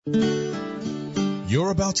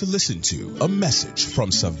You're about to listen to a message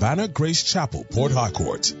from Savannah Grace Chapel, Port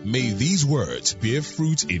Harcourt. May these words bear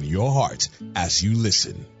fruit in your heart as you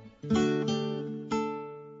listen. Hallelujah.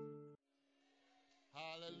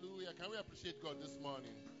 Can we appreciate God this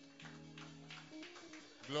morning?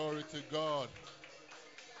 Glory to God.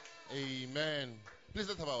 Amen. Please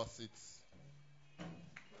let's have our seats.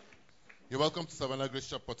 You're welcome to Savannah Grace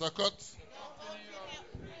Chapel, Port Harcourt.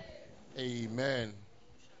 Amen.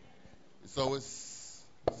 It's always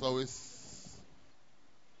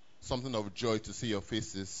something of joy to see your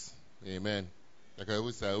faces. Amen. Like I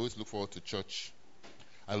always say, I always look forward to church.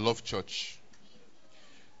 I love church.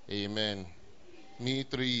 Amen. Me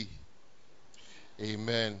three.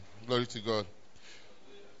 Amen. Glory to God.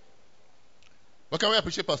 But can we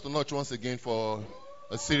appreciate Pastor Notch once again for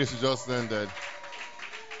a series we just ended?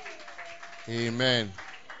 Amen.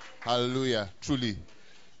 Hallelujah. Truly,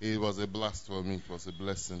 it was a blast for me. It was a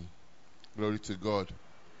blessing. Glory to God.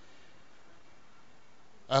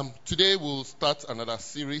 Today we'll start another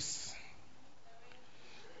series.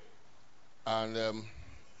 And,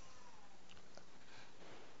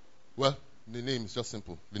 well, the name is just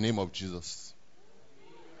simple. The name of Jesus.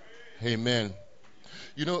 Amen.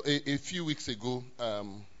 You know, a few weeks ago,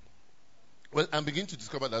 well, I'm beginning to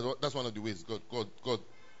discover that that's one of the ways God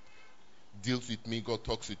deals with me, God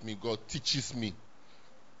talks with me, God teaches me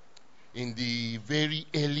in the very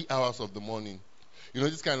early hours of the morning. You know,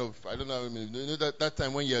 this kind of, I don't know, you know that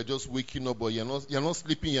time when you're just waking up, but you're not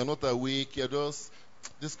sleeping, you're not awake, you're just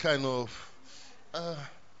this kind of, and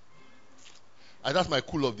that's my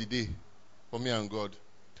cool of the day for me and God.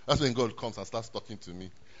 That's when God comes and starts talking to me.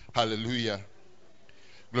 Hallelujah.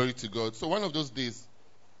 Glory to God. So one of those days,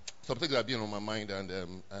 something that had been on my mind and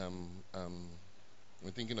I'm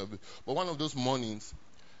thinking of it. But one of those mornings,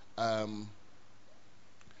 God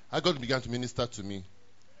began to minister to me.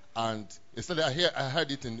 And instead, I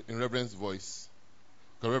heard it in Reverend's voice.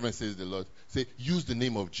 Because Reverend says the Lord. Say, use the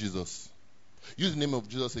name of Jesus. Use the name of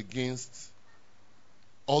Jesus against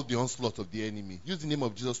all the onslaught of the enemy. Use the name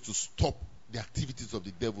of Jesus to stop the activities of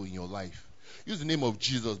the devil in your life. Use the name of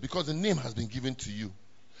Jesus because the name has been given to you.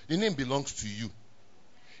 The name belongs to you.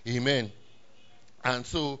 Amen. And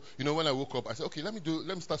so, you know, when I woke up, I said, okay, let me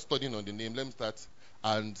start studying on the name. Let me start.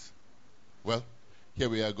 And, well, here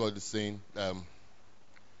we are. God is saying,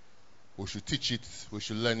 we should teach it. We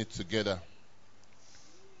should learn it together.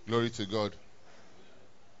 Glory to God.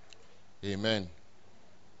 Amen.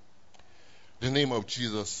 The name of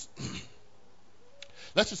Jesus.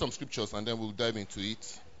 Let's read some scriptures and then we'll dive into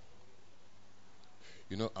it.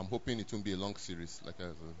 You know, I'm hoping it won't be a long series. Like I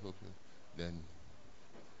was hoping. Then,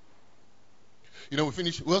 you know,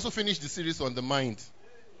 we also finished the series on the mind.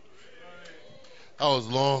 That was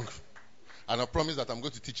long. And I promise that I'm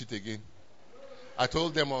going to teach it again. I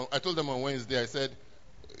told them on Wednesday, I said,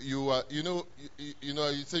 you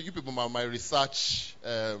said you people are my research,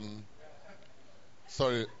 the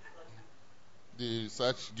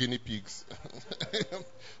research guinea pigs.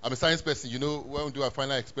 I'm a science person. You know, when we do our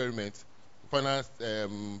final experiment, final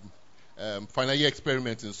year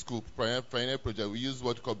experiment in school, final project, we use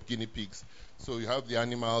what we call guinea pigs. So you have the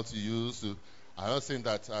animals you use. I'm not saying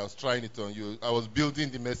that I was trying it on you. I was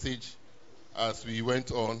building the message as we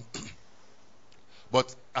went on.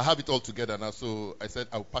 But I have it all together now, so I said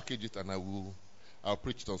I'll package it and I'll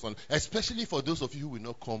preach it on Sunday. Especially for those of you who will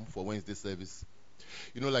not come for Wednesday service.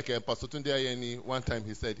 You know, like Pastor Tunde Ayeni, one time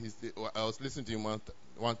he said, I was listening to him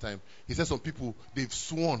one time, he said some people, they've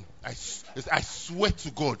sworn, I swear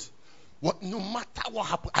to God, no matter what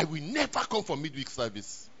happens, I will never come for midweek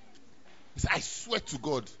service. He said, I swear to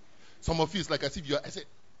God. Some of you, it's like as if I said,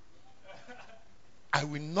 I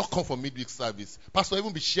will not come for midweek service. Pastor,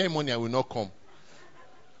 even be sharing money, I will not come.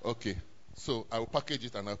 Okay, so I will package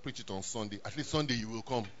it and I'll preach it on Sunday. At least Sunday you will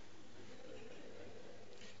come.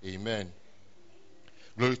 Amen.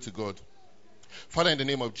 Glory to God. Father, in the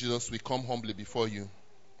name of Jesus, we come humbly before you.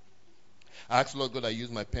 I ask, Lord God, I use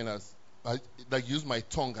my tongue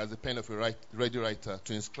as a pen of a ready writer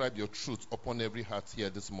to inscribe your truth upon every heart here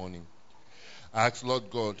this morning. I ask, Lord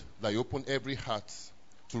God, that you open every heart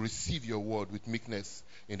to receive your word with meekness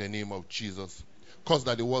in the name of Jesus. Cause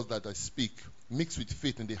that the words that I speak mix with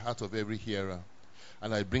faith in the heart of every hearer,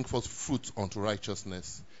 and I bring forth fruit unto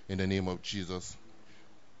righteousness in the name of Jesus.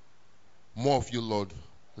 More of you, Lord,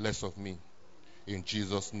 less of me. In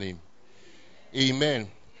Jesus' name. Amen.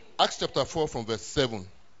 Acts chapter 4 from verse 7.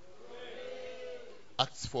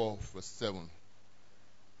 Acts 4 verse 7.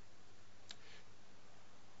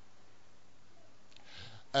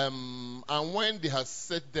 And when they had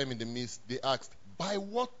set them in the midst, they asked, by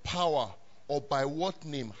what power or by what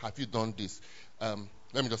name have you done this?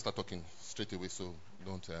 Let me just start talking straight away so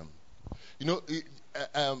don't. This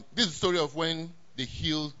is the story of when they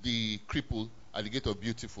healed the cripple at the gate of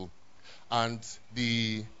Beautiful. And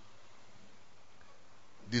the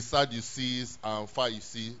Sadducees and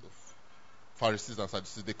Pharisees and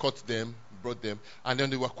Sadducees, they caught them, brought them, and then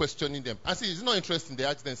they were questioning them. And see, it's not interesting. They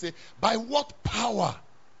asked them, say, by what power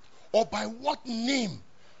or by what name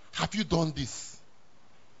have you done this?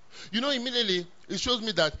 Immediately it shows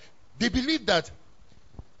me that they believe that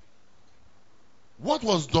what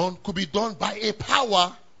was done could be done by a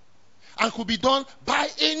power and could be done by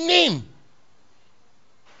a name.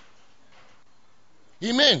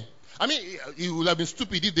 Amen. I mean, it would have been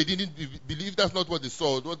stupid if they didn't believe that's not what they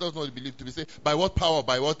saw. What does not believe to be say, by what power,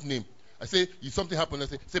 by what name? I say, if something happened, I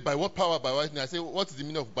say, by what power, by what name? I say, what is the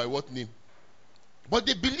meaning of by what name? But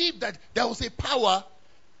they believed that there was a power,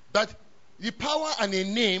 that the power and a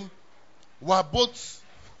name were both,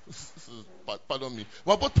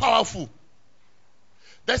 were both powerful.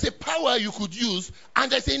 There's a power you could use,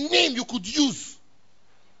 and there's a name you could use.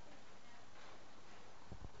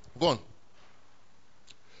 Go on.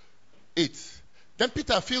 8. Then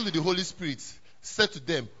Peter, filled with the Holy Spirit, said to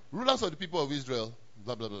them, rulers of the people of Israel,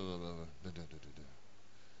 blah, blah, blah, blah, blah,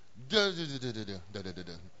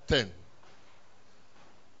 10.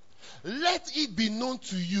 Let it be known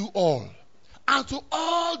to you all, and to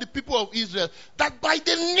all the people of Israel, that by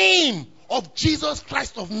the name of Jesus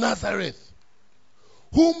Christ of Nazareth,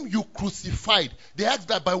 whom you crucified. They asked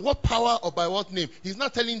that by what power or by what name. He's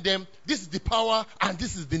not telling them, this is the power and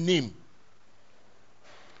this is the name.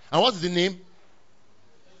 And what is the name?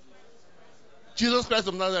 Jesus Christ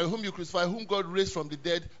of Nazareth, whom you crucified, whom God raised from the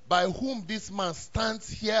dead, by whom this man stands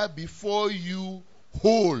here before you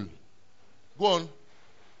whole. Go on.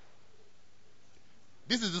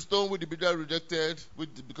 This is the stone which the builder rejected, which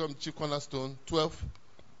become chief cornerstone. 12.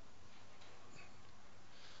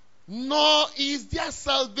 Nor is there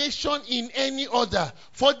salvation in any other,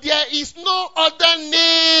 for there is no other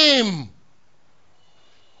name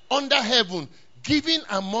under heaven given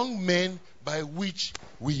among men by which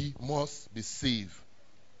we must be saved.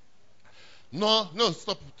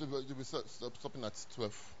 Stopping at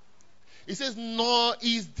 12. It says, nor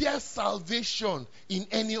is there salvation in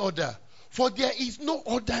any other, for there is no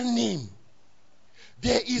other name.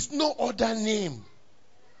 There is no other name.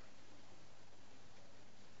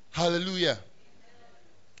 Hallelujah.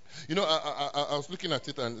 I was looking at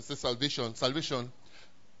it and it says salvation. Salvation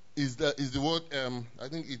is the word, I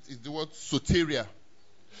think it's the word soteria.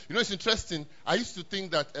 It's interesting. I used to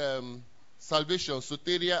think that salvation,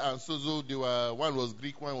 soteria and sozo, one was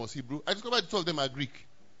Greek, one was Hebrew. I discovered the two of them are Greek.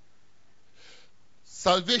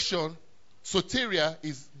 Salvation, soteria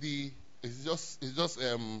is just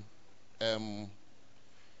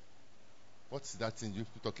what's that thing you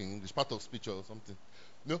talking English? Part of speech or something.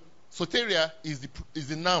 No, soteria is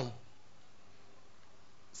the noun.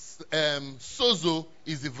 Sozo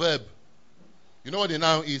is the verb. You know what the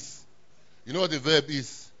noun is? You know what the verb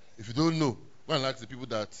is? If you don't know, go and ask the people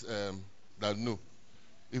that know.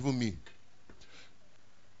 Even me.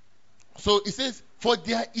 So it says, for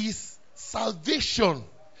there is salvation,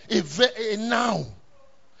 a noun.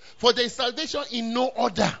 For there is salvation in no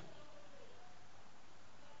other.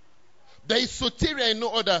 There is soteria in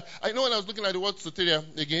no other. I know when I was looking at the word soteria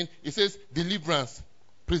again, it says deliverance,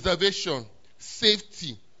 preservation,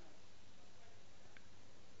 safety.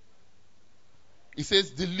 It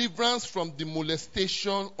says deliverance from the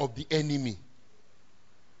molestation of the enemy.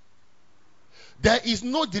 There is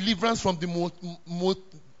no deliverance from the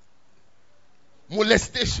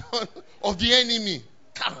molestation of the enemy.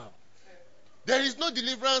 There is no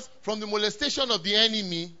deliverance from the molestation of the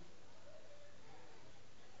enemy.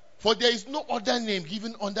 For there is no other name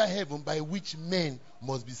given under heaven by which men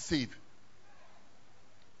must be saved.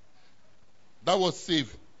 That was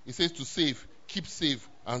save. It says to save, keep safe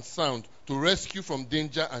and sound, to rescue from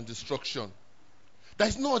danger and destruction. There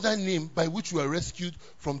is no other name by which we are rescued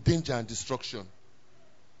from danger and destruction.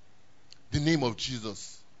 The name of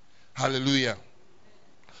Jesus. Hallelujah.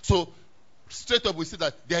 So, straight up we see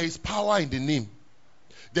that there is power in the name.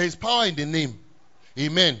 There is power in the name.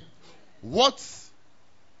 Amen. What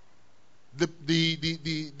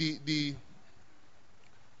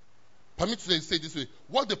permit to say this way,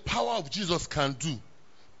 what the power of Jesus can do.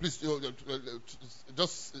 Please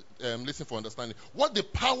just listen for understanding. What the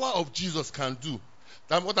power of Jesus can do.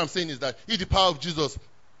 What I'm saying is that if the power of Jesus,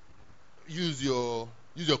 use your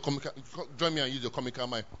comical, join me and use your comical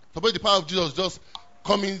mind. Suppose the power of Jesus just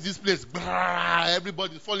come in this place,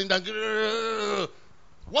 everybody's falling down.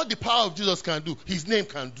 What the power of Jesus can do, his name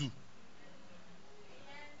can do.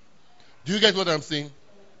 Do you get what I'm saying?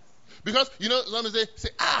 Because, somebody say,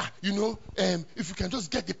 if you can just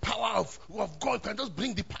get the power of God, you can just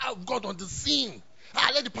bring the power of God on the scene.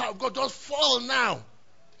 Let the power of God just fall now.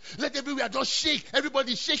 Let everywhere just shake.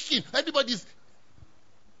 Everybody's shaking. Everybody's...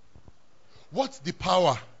 What the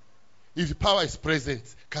power, if the power is present,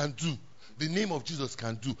 can do, the name of Jesus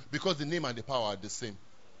can do. Because the name and the power are the same.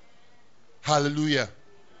 Hallelujah.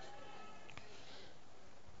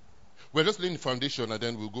 We're just laying the foundation and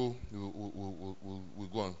then we'll go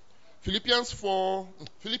on. Philippians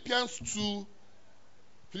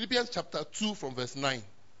chapter 2 from verse 9.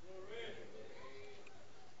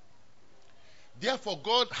 Therefore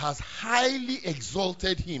God has highly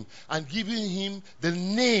exalted him and given him the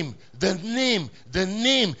name.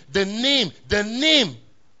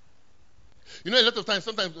 A lot of times,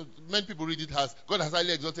 sometimes many people read it as God has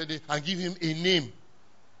highly exalted him and give him a name.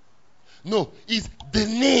 No, it's the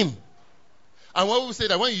name. And when we say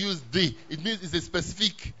that, when you use the, it means it's a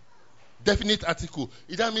specific, definite article.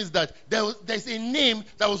 That means that there's a name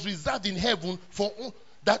that was reserved in heaven for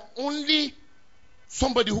that only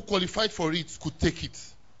somebody who qualified for it could take it.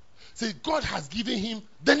 So God has given him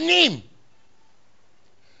the name,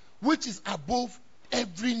 which is above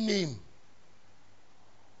every name.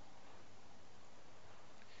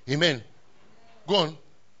 Amen. Go on.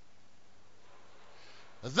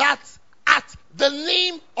 That at the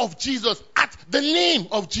name of Jesus, at the name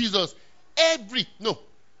of Jesus, at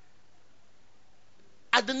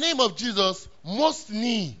the name of Jesus,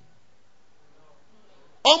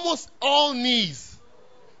 almost all knees,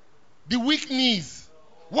 the weak knees,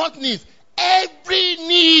 what knees? Every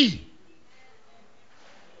knee.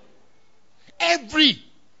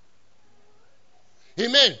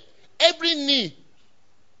 Amen. Every knee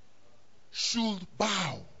should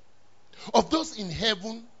bow. Of those in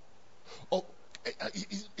heaven,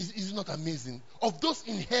 is it not amazing? Of those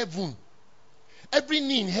in heaven, every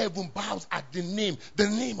knee in heaven bows at the name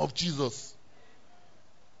of Jesus.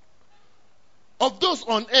 Of those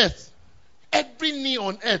on earth, every knee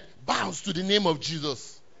on earth bows to the name of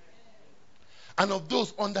Jesus. And of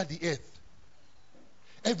those under the earth,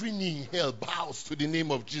 every knee in hell bows to the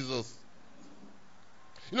name of Jesus.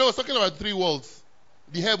 I was talking about 3 worlds: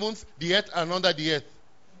 the heavens, the earth, and under the earth.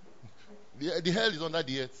 The hell is under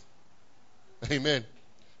the earth. Amen.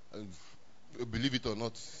 Believe it or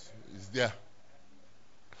not, it's there.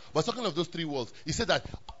 But talking of those 3 worlds, he said that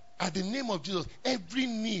at the name of Jesus, every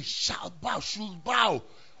knee should bow,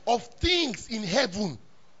 of things in heaven,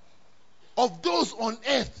 of those on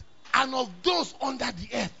earth, and of those under the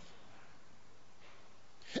earth.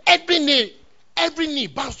 Every knee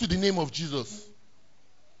bows to the name of Jesus.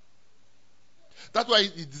 That's why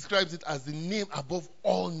he describes it as the name above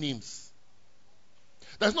all names.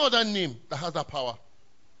 There's no other name that has that power.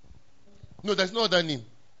 No, there's no other name.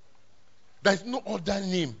 There's no other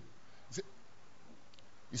name.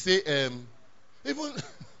 You say,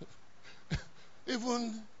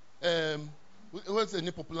 what's the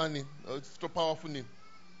name, popular name? It's a powerful name.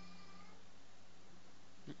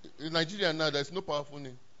 In Nigeria now, there's no powerful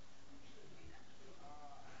name.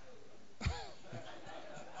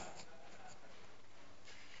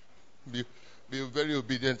 Be very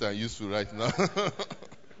obedient and useful right now.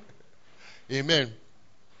 Amen.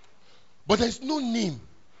 But there's no name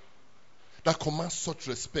that commands such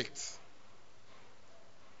respect.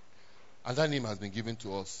 And that name has been given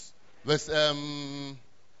to us. Verse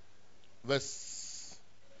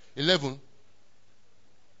 11.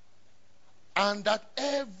 And that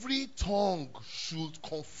every tongue should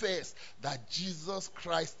confess that Jesus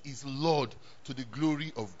Christ is Lord, to the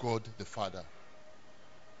glory of God the Father.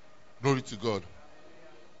 Glory to God.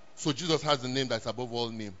 So Jesus has the name that's above all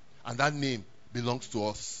name. And that name belongs to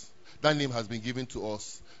us. That name has been given to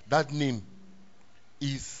us. That name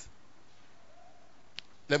is,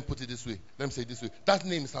 let me put it this way. Let me say it this way. That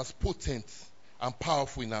name is as potent and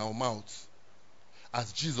powerful in our mouths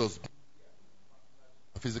as Jesus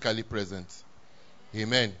physically present.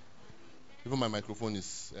 Amen. Even my microphone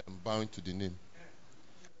is bowing to the name.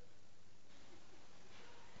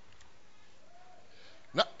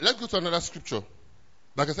 Now, let's go to another scripture.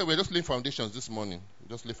 Like I said, we're just laying foundations this morning. We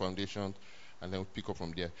just lay foundations and then we'll pick up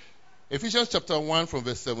from there. Ephesians chapter 1 from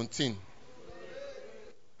verse 17.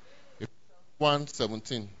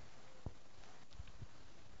 1:17.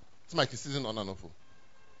 This mic is season on and off.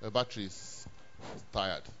 The battery is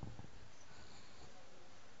tired.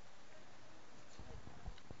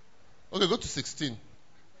 Okay, go to 16.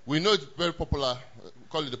 We know it's very popular. We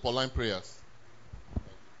call it the Pauline prayers.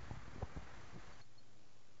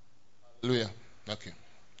 Hallelujah. Okay.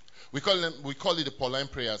 We call it the Pauline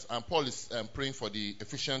prayers, and Paul is praying for the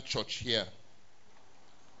Ephesian church here.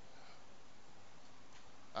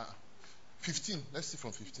 15. Let's see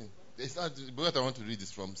from 15. It's not, but what I want to read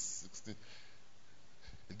is from 16.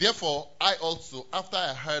 Therefore, I also, after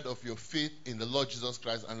I heard of your faith in the Lord Jesus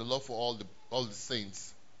Christ and the love for all the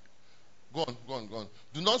saints. Go on.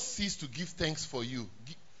 Do not cease to give thanks for you,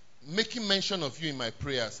 making mention of you in my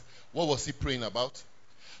prayers. What was he praying about?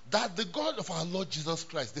 That the God of our Lord Jesus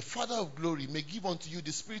Christ, the Father of glory, may give unto you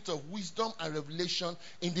the spirit of wisdom and revelation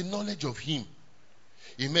in the knowledge of him.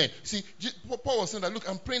 Amen. See, Paul was saying that, look,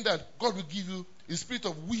 I'm praying that God will give you the spirit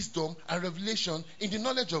of wisdom and revelation in the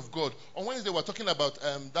knowledge of God. On Wednesday, we're talking about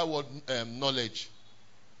that word knowledge.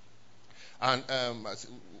 And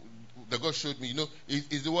that God showed me,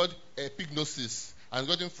 is the word epignosis. And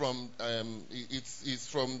gotten from, it's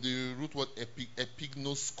from the root word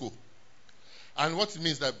epignosko. And what it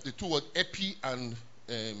means that the two words epi and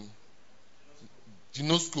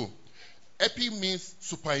ginosko. Epi means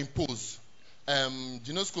superimpose.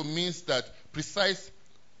 Ginosko means that precise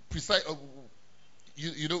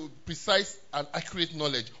and accurate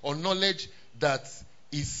knowledge, or knowledge that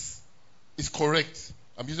is correct.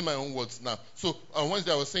 I'm using my own words now. So on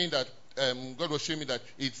Wednesday I was saying that God was showing me that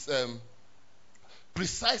it's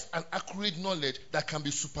precise and accurate knowledge that can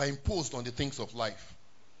be superimposed on the things of life.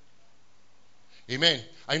 Amen.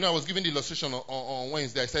 I know I was giving the illustration on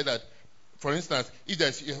Wednesday. I said that, for instance,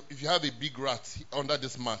 if you have a big rat under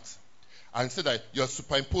this mat, and say that you're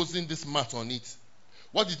superimposing this mat on it,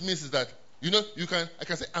 what it means is that, I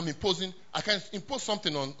can say I can impose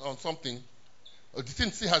something on something. The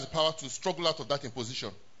thing still has the power to struggle out of that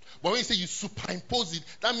imposition. But when you say you superimpose it,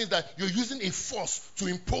 that means that you're using a force to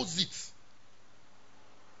impose it.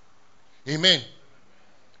 Amen.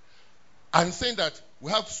 And saying that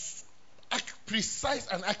we have precise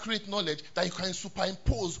and accurate knowledge that you can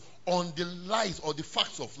superimpose on the lies or the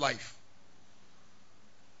facts of life.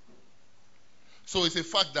 So it's a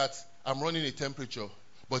fact that I'm running a temperature,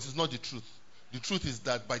 but it's not the truth. The truth is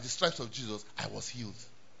that by the stripes of Jesus, I was healed.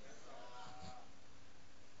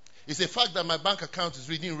 It's a fact that my bank account is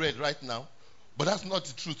reading red right now, but that's not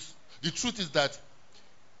the truth. The truth is that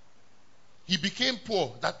he became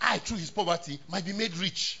poor, that I, through his poverty, might be made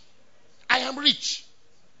rich. I am rich.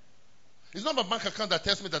 It's not my bank account that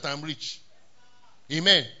tells me that I'm rich.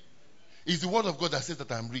 Amen. It's the word of God that says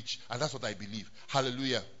that I'm rich, and that's what I believe.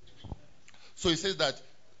 Hallelujah. So he says that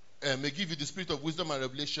may give you the spirit of wisdom and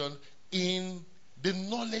revelation in the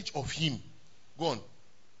knowledge of him. Go on.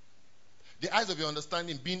 The eyes of your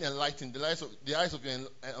understanding being enlightened, the eyes of your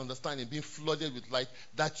understanding being flooded with light,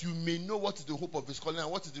 that you may know what is the hope of his calling and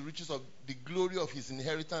what is the riches of the glory of his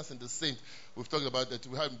inheritance in the saints. We've talked about that.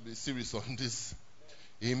 We have a series on this.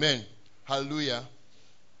 Amen. Hallelujah.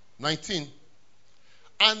 19.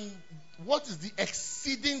 And what is the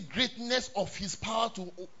exceeding greatness of his power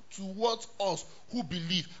towards us who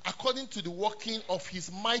believe, according to the working of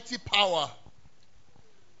his mighty power.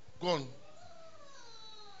 Go on.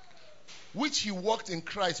 Which he worked in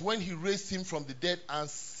Christ when he raised him from the dead and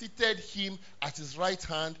seated him at his right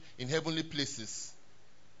hand in heavenly places,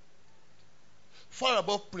 far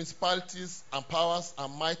above principalities and powers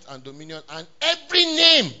and might and dominion and every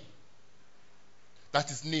name that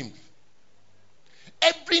is named.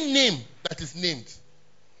 Every name that is named.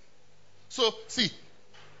 So, see,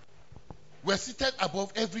 we're seated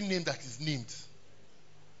above every name that is named.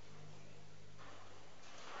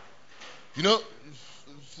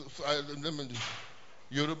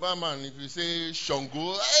 Yoruba man, if you say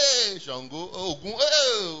Shango, hey, Shango, Ogun,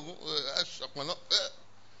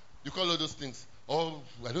 you call all those things. Or,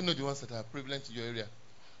 I don't know the ones that are prevalent in your area.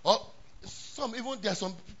 Or, there are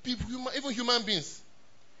some people, even human beings.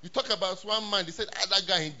 You talk about one man, they said, that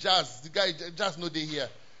guy in jazz, the guy in jazz, no day here.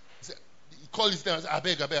 He called his name and said, I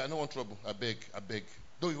beg, I don't want trouble. I beg.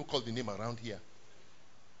 Don't even call the name around here.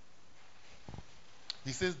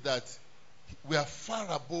 He says that we are far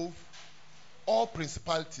above all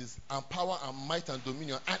principalities and power and might and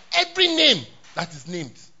dominion and every name that is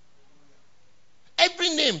named. Every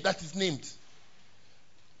name that is named.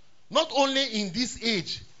 Not only in this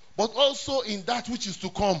age, but also in that which is to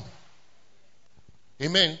come.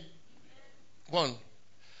 Amen. Go on.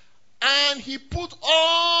 And he put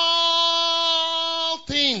all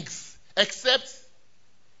things except.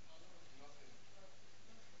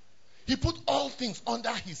 He put all things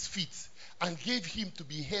under his feet and gave him to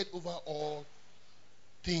be head over all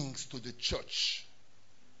things to the church.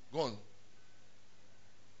 Go on.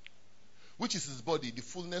 Which is his body, the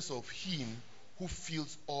fullness of him who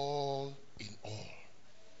fills all in all.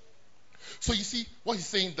 So you see what he's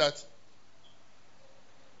saying, that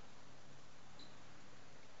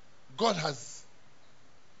God has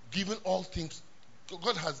given all things.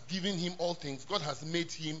 God has given him all things. God has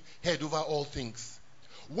made him head over all things.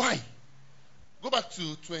 Why? Go back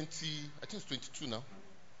to 20, I think it's 22 now.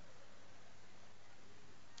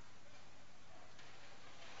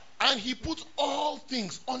 And he put all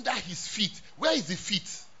things under his feet. Where is the feet?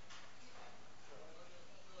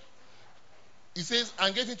 He says,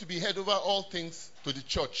 and gave him to be head over all things to the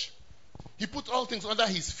church. He put all things under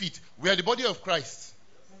his feet. We are the body of Christ.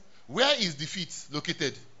 Where is the feet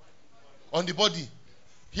located? On the body.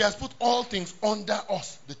 He has put all things under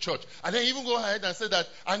us, the church. And then even go ahead and say that,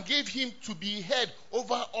 and gave him to be head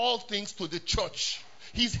over all things to the church.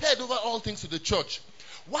 He's head over all things to the church.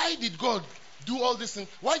 Why did God do all this thing?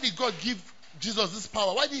 Why did God give Jesus this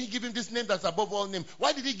power? Why did he give him this name that's above all names?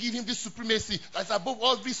 Why did he give him this supremacy that's above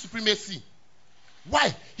all this supremacy?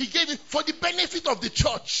 Why? He gave it for the benefit of the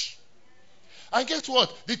church. And guess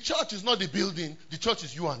what? The church is not the building. The church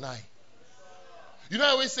is you and I. You know, I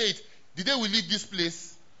always say it. The day we leave this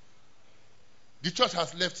place, the church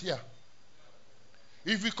has left here.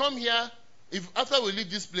 If we come here, if after we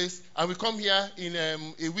leave this place and we come here in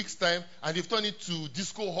a week's time and they've turned it to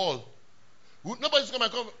disco hall, nobody's come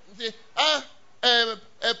and say,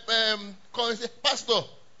 come and say, Pastor,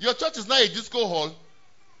 your church is not a disco hall.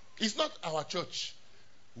 It's not our church.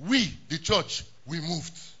 We, the church, we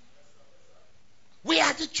moved. We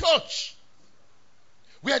are the church.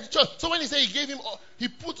 We are the church. So when he said he gave him, he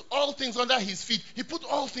put all things under his feet. He put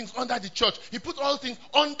all things under the church. He put all things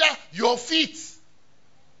under your feet.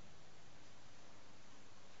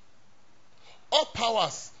 All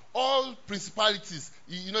powers, all principalities,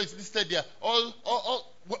 you know it's listed there. All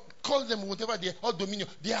call them whatever they are, all dominion,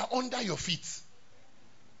 they are under your feet.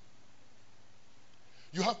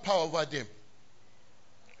 You have power over them.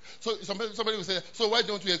 So somebody will say, so why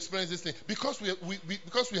don't we experience this thing? Because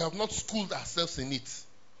we have not schooled ourselves in it.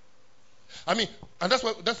 I mean, and that's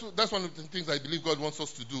one of the things I believe God wants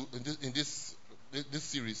us to do in this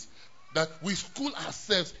series. That we school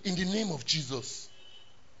ourselves in the name of Jesus.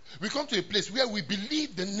 We come to a place where we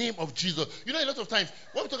believe the name of Jesus. You know, a lot of times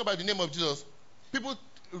when we talk about the name of Jesus, people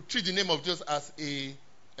treat the name of Jesus as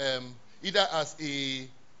either as a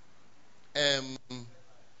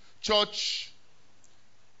church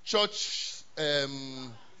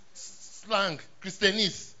slang,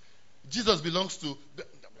 Christianese. Jesus belongs to,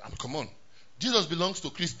 come on. Jesus belongs to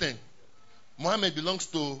Christian. Muhammad belongs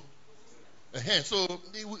to, so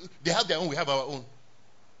they have their own, we have our own.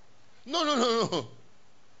 No.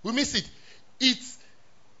 We miss it. It's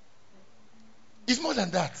more than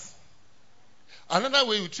that. Another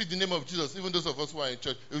way we treat the name of Jesus, even those of us who are in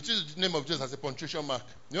church, we treat the name of Jesus as a punctuation mark.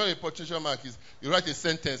 You know what a punctuation mark is? You write a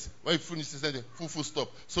sentence, when you finish the sentence, full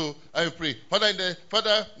stop. So I pray.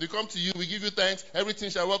 Father, we come to you, we give you thanks, everything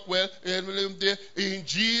shall work well, in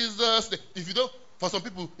Jesus' name. If you don't, for some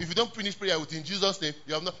people, if you don't finish prayer with in Jesus' name,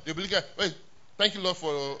 you have not, they'll be like, well, thank you, Lord,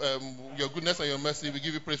 for your goodness and your mercy. We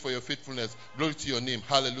give you praise for your faithfulness. Glory to your name.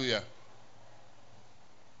 Hallelujah.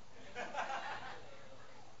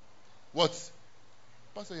 What?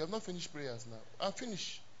 Pastor, you have not finished prayers now. I'll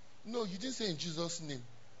finish. No, you didn't say in Jesus' name.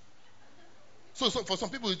 So for some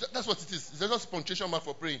people, that's what it is. It's just punctuation mark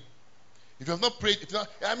for praying. If you have not prayed, it's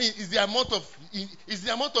the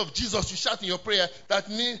amount of Jesus you shout in your prayer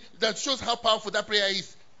that shows how powerful that prayer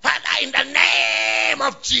is. Father, in the name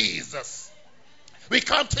of Jesus, we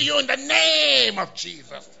come to you in the name of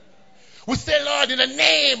Jesus. We say, Lord, in the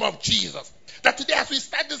name of Jesus, that today as we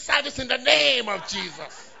start the service in the name of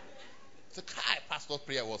Jesus. The pastor's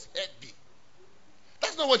prayer was heavy.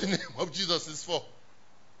 That's not what the name of Jesus is for.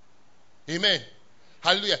 Amen.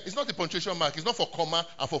 Hallelujah. It's not a punctuation mark. It's not for comma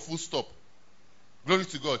and for full stop. Glory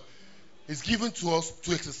to God. It's given to us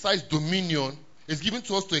to exercise dominion. It's given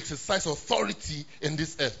to us to exercise authority in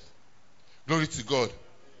this earth. Glory to God.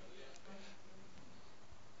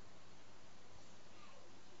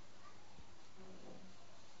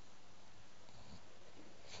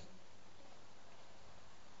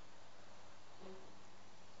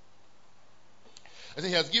 I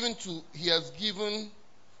think he has given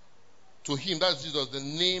to him, that's Jesus, the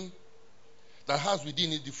name that has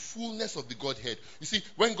within it the fullness of the Godhead. You see,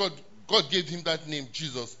 when God gave him that name,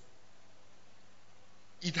 Jesus,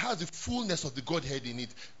 it has the fullness of the Godhead in it.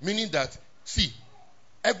 Meaning that, see,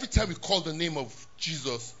 every time we call the name of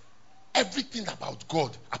Jesus, everything about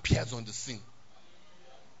God appears on the scene.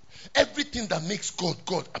 Everything that makes God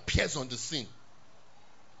God appears on the scene.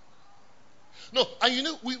 No, and you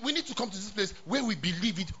know, we need to come to this place where we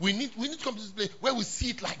believe it. We need to come to this place where we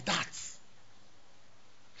see it like that.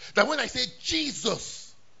 That when I say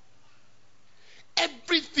Jesus,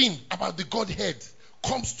 everything about the Godhead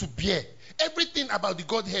comes to bear. Everything about the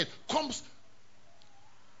Godhead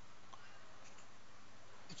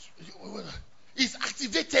is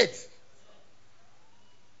activated.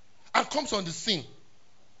 and comes on the scene.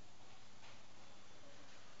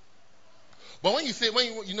 But when you say, when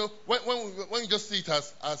you just see it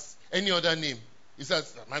as any other name, it's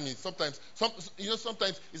as, sometimes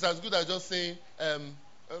it's as good as just saying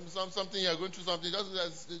something you're going through something.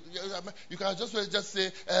 You can just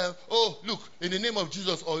say, oh look, in the name of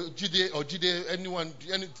Jesus or Jide, anyone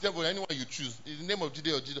you choose, in the name of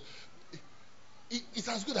Jide or Jide. It's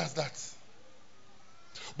as good as that.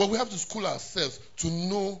 But we have to school ourselves to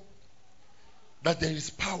know that there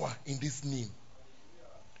is power in this name.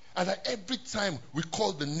 And that every time we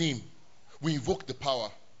call the name, we invoke the power.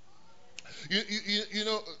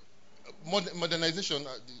 Modernization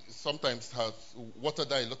sometimes has watered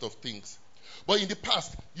down a lot of things. But in the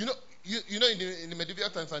past, in the medieval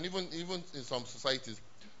times and even in some societies,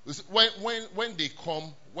 when they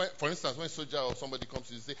come, for instance, when a soldier or somebody comes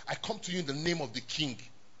to you and say, I come to you in the name of the king.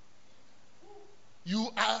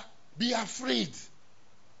 Be afraid.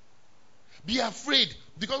 Be afraid.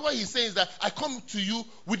 Because what he's saying is that I come to you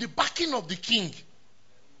with the backing of the king.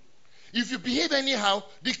 If you behave anyhow,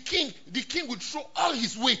 the king will throw all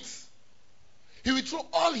his weight. He will throw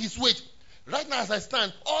all his weight. Right now as I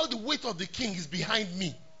stand, all the weight of the king is behind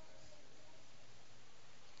me.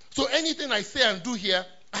 So anything I say and do here,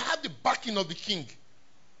 I have the backing of the king.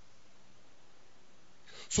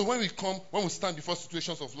 So when we stand before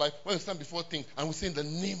situations of life, when we stand before things, and we say in the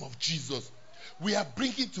name of Jesus, we are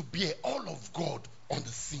bringing to bear all of God on the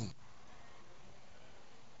scene.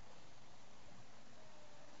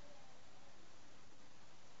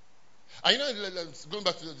 And going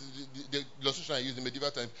back to the illustration I used in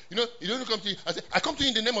medieval times, you don't come to you and say, I come to you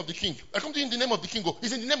in the name of the king. I come to you in the name of the king. Oh,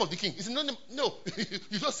 it's in the name of the king. It's in the name. No,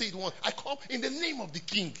 you just say it once. I come in the name of the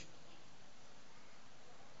king.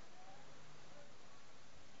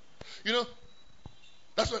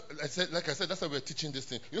 That's what I said. Like I said, that's why we're teaching this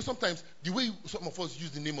thing. Sometimes the way some of us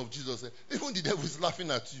use the name of Jesus, even the devil is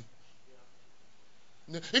laughing at you.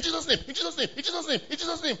 In Jesus' name, in Jesus' name, in Jesus' name, in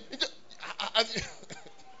Jesus' name.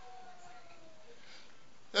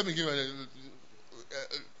 Let me give let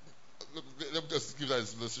me just give that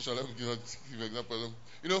illustration. Let me give an example.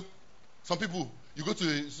 Some people, you go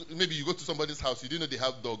to somebody's house, you didn't know they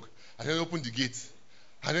have dog, and then open the gate,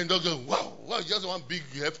 and then dog goes, wow, just one big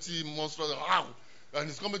hefty monster, wow, and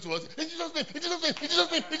it's coming to us. In Jesus' name, in Jesus' name, in Jesus'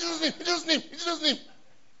 name, in Jesus' name, in Jesus' name, in Jesus' name.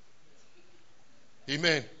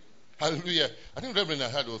 Amen. Hallelujah. I think Reverend I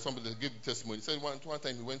heard or somebody that gave the testimony. He said one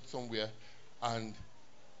time he went somewhere and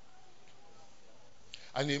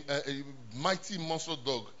a mighty monster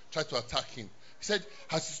dog tried to attack him. He said,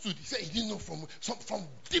 as he stood, he said he didn't know from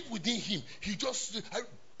deep within him. He just, I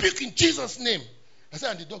speak in Jesus' name. I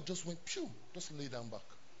said, and the dog just went, pew, just lay down back.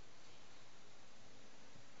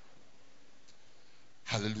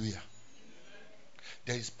 Hallelujah.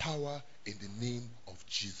 There is power in the name of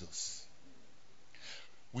Jesus.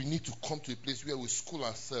 We need to come to a place where we school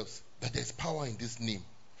ourselves that there's power in this name.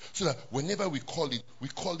 So that whenever we call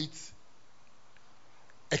it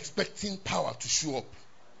expecting power to show up.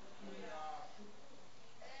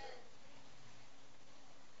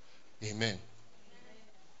 Amen.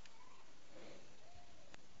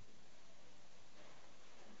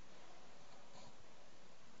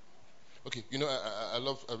 Okay, I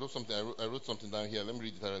love something. I wrote something down here. Let me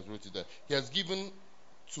read it. I wrote it there. He has given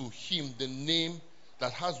to him the name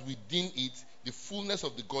that has within it the fullness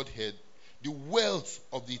of the Godhead, the wealth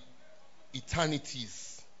of the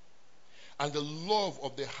eternities, and the love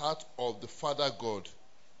of the heart of the Father God.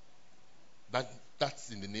 That's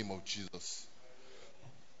in the name of Jesus.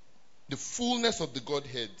 The fullness of the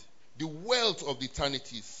Godhead, the wealth of the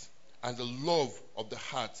eternities, and the love of the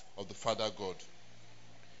heart of the Father God.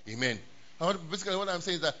 Amen. Basically, what I'm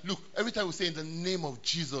saying is that, look, every time we say in the name of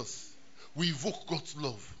Jesus, we evoke God's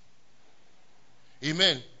love.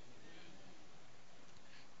 Amen.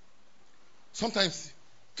 Sometimes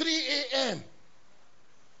 3 a.m.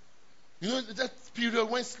 That period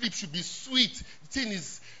when sleep should be sweet. The thing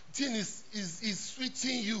is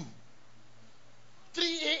sweeting you. 3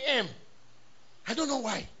 a.m. I don't know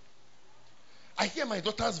why. I hear my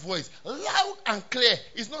daughter's voice loud and clear.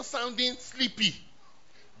 It's not sounding sleepy.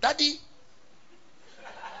 Daddy.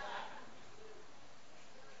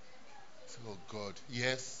 Oh God.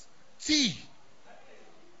 Yes. Tea.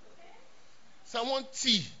 Someone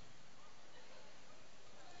tea.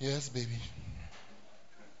 Yes, baby.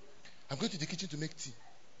 I'm going to the kitchen to make tea.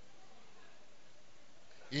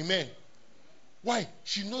 Amen. Why?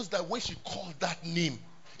 She knows that when she calls that name,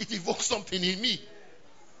 it evokes something in me.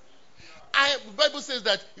 The Bible says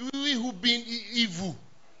that we who being evil,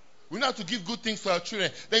 we know how to give good things to our children.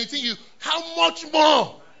 Then you think how much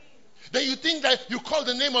more? Then you think that you call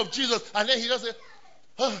the name of Jesus and then he just says,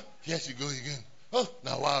 Oh, here she go again. Oh,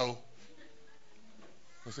 now wow.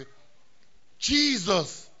 I say,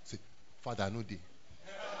 Jesus. Say, Father, no day.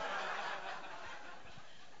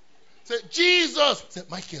 Say, Jesus. Say,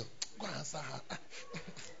 Michael, go and answer her.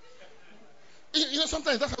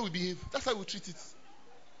 Sometimes that's how we behave. That's how we treat it.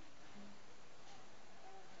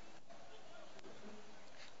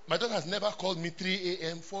 My daughter has never called me 3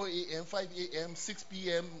 a.m., 4 a.m., 5 a.m., 6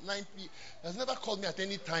 p.m., 9 p.m. Has never called me at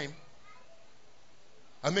any time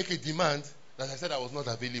and make a demand that I said I was not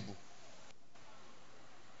available.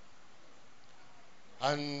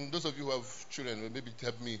 And those of you who have children will maybe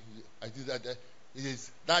tell me, I did that. It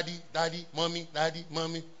is daddy, daddy, mommy, daddy,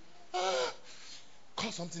 mommy.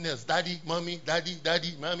 Call something else. Daddy, mommy, daddy,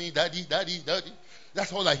 daddy, mommy, daddy, daddy, daddy.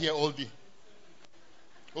 That's all I hear all day.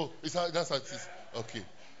 Oh, that's how it is. Okay.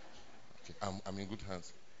 I'm in good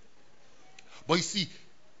hands. But you see,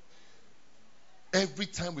 every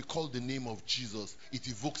time we call the name of Jesus, it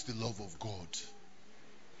evokes the love of God.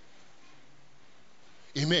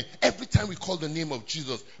 Amen. Every time we call the name of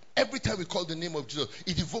Jesus,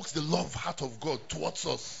 it evokes the love heart of God towards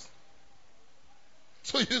us.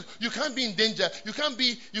 So you can't be in danger. You can't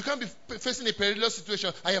be facing a perilous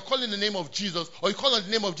situation and you're calling the name of Jesus, or you call on the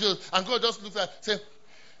name of Jesus and God just looks at say,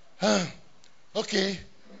 okay,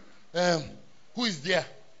 who is there?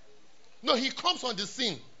 No, he comes on the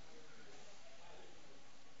scene.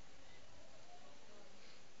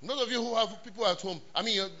 Those of you who have people at home, I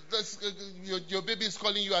mean, your baby is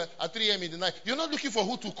calling you at 3 a.m. in the night. You're not looking for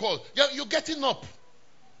who to call. You're getting up.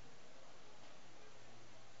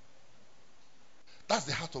 That's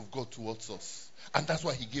the heart of God towards us. And that's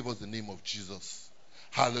why he gave us the name of Jesus.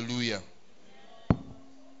 Hallelujah.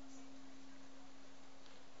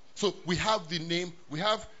 So we have the name, we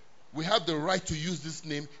have the right to use this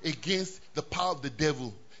name against the power of the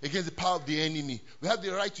devil, against the power of the enemy. We have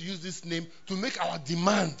the right to use this name to make our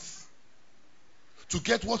demands, to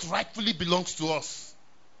get what rightfully belongs to us.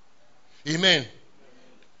 Amen.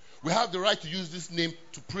 We have the right to use this name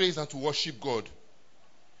to praise and to worship God.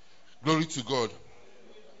 Glory to God.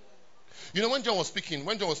 You know, when John was speaking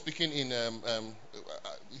in,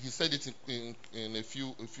 he said it in a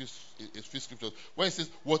few scriptures. When he says,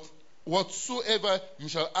 whatsoever you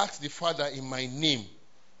shall ask the Father in my name,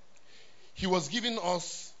 he was giving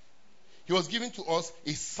to us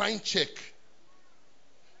a signed check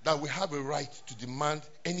that we have a right to demand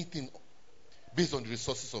anything based on the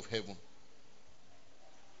resources of heaven.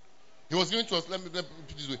 He was giving to us, let me put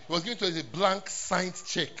it this way, he was giving to us a blank signed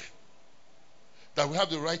check that we have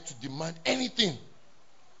the right to demand anything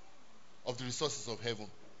of the resources of heaven.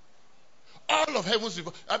 All of heaven's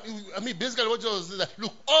basically what Jesus said, that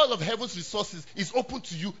look, all of heaven's resources is open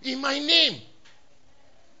to you in my name.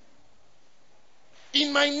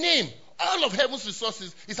 In my name, all of heaven's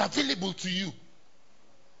resources is available to you.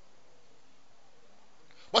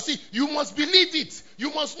 But see, you must believe it.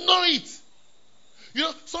 You must know it. You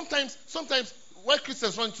know, sometimes why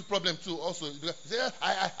Christians run into problem too also.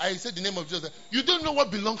 I said the name of Jesus. You don't know what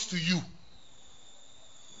belongs to you.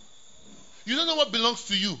 You don't know what belongs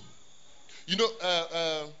to you. You know,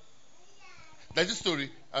 there's this story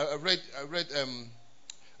I read.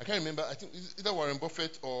 I can't remember. I think it's either Warren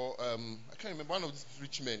Buffett or I can't remember, one of these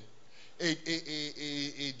rich men.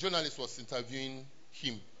 A journalist was interviewing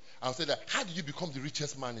him and said that, how did you become the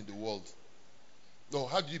richest man in the world? No,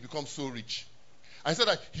 how did you become so rich? I said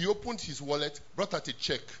that he opened his wallet, brought out a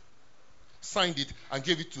check, signed it, and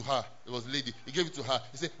gave it to her. It was a lady. He gave it to her.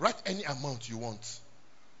 He said, write any amount you want.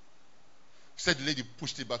 She said, the lady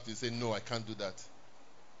pushed it back to him and said, no, I can't do that.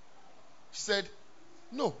 She said,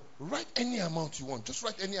 no, write any amount you want. Just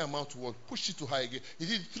write any amount you want. Push it to her again. He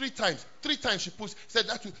did it 3 times. 3 times she pushed. He said,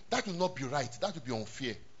 that will not be right. That will be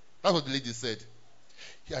unfair. That's what the lady said.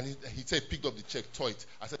 He said, picked up the check, tore it.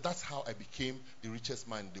 I said, that's how I became the richest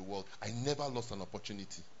man in the world. I never lost an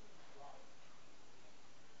opportunity.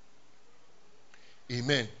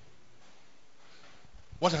 Amen.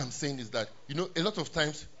 What I'm saying is that, you know, a lot of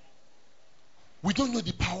times, we don't know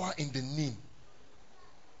the power in the name.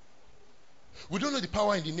 We don't know the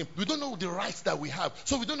power in the name. We don't know the rights that we have.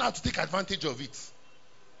 So we don't know how to take advantage of it.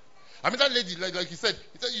 I mean, that lady, like he said,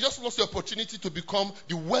 you just lost the opportunity to become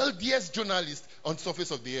the wealthiest journalist on the surface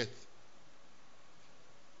of the earth.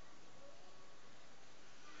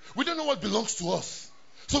 We don't know what belongs to us.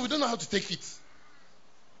 So we don't know how to take it.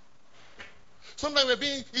 Sometimes we're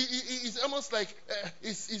being, it's almost like,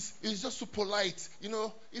 it's just so polite. You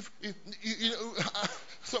know, if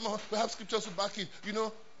somehow we have scriptures to back it. You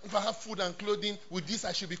know, if I have food and clothing, with this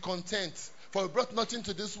I should be content. For we brought nothing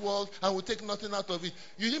to this world and will take nothing out of it.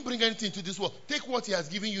 You didn't bring anything to this world. Take what he has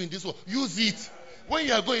given you in this world. Use it. When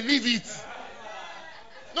you are going, leave it.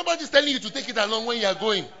 Nobody's telling you to take it along when you are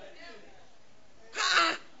going.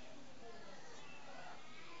 Ah,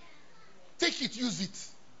 take it, use it.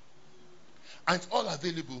 And it's all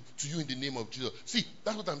available to you in the name of Jesus. See,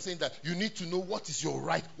 that's what I'm saying, that you need to know what is your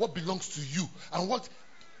right, what belongs to you, and what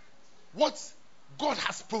God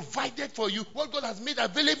has provided for you, what God has made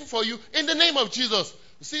available for you in the name of Jesus.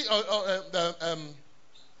 You see,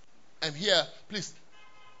 I'm here. Please,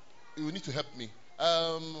 you need to help me.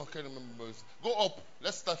 I can't remember. Go up.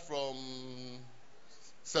 Let's start from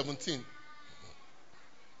 17.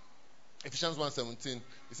 Ephesians 1:17.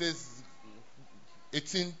 It says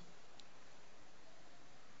 18.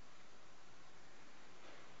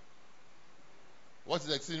 What is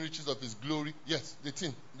the exceeding riches of his glory? Yes,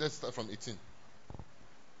 18. Let's start from 18.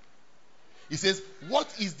 It says,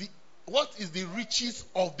 what is the riches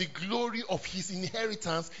of the glory of his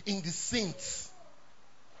inheritance in the saints?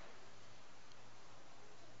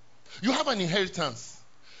 You have an inheritance.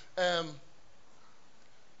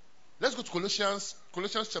 Let's go to Colossians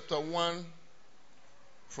chapter 1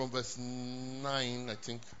 from verse 9, I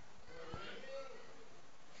think.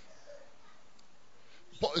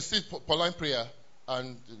 It's Pauline prayer.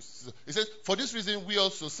 And it says, for this reason we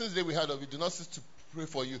also, since the day we heard of it, do not cease to pray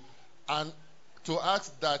for you, and to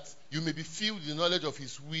ask that you may be filled with the knowledge of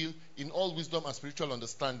his will in all wisdom and spiritual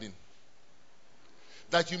understanding,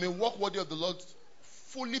 that you may walk worthy of the Lord,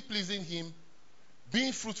 fully pleasing him,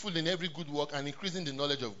 being fruitful in every good work and increasing the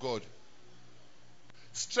knowledge of God,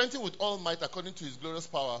 strengthened with all might according to his glorious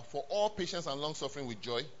power, for all patience and long suffering with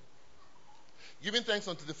joy, giving thanks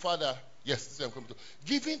unto the Father. Yes, this is what I'm coming to.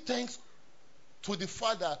 Giving thanks to the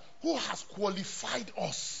Father who has qualified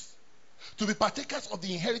us to be partakers of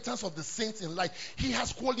the inheritance of the saints in light. He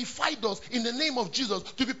has qualified us in the name of Jesus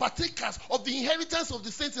to be partakers of the inheritance of the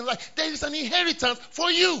saints in light. There is an inheritance for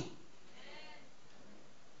you.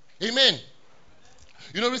 Amen.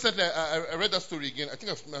 You know, recently I read that story again. I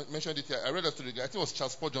think I've mentioned it here. I read that story again. I think it was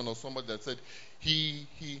Charles Spurgeon or somebody that said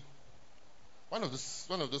one of those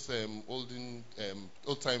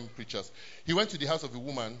old time preachers. He went to the house of a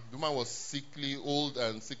woman. The woman was sickly, old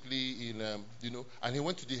and sickly and he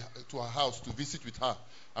went to her house to visit with her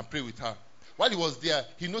and pray with her. While he was there,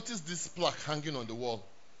 he noticed this plaque hanging on the wall.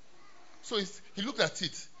 So he looked at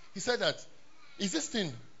it. He said that, is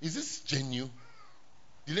this genuine?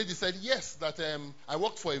 The lady said, yes, that I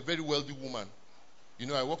worked for a very wealthy woman.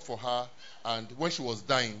 I worked for her, and when she was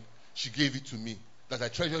dying, she gave it to me. That I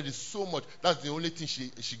treasured it so much. That's the only thing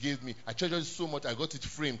she gave me. I treasured it so much, I got it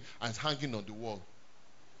framed and it's hanging on the wall.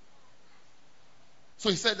 So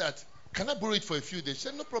he said that, can I borrow it for a few days? She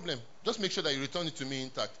said, no problem. Just make sure that you return it to me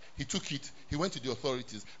intact. He took it. He went to the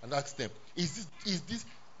authorities and asked them,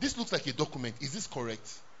 this looks like a document. Is this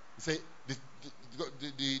correct? He said,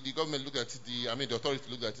 the government looked at it, the authorities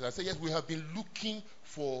looked at it. I said, yes, we have been looking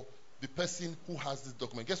for the person who has this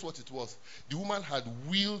document. Guess what it was?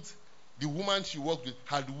 The woman she worked with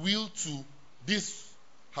had willed to this,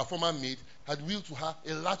 her former maid, had willed to her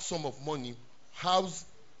a large sum of money, house,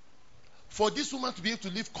 for this woman to be able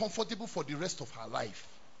to live comfortable for the rest of her life.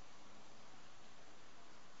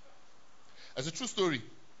 As a true story.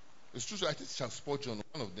 It's true. I think it's Charles Spurgeon,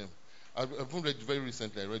 one of them. I've read it very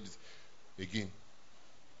recently. I read it again.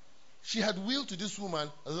 She had willed to this woman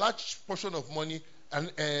a large portion of money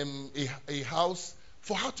and a house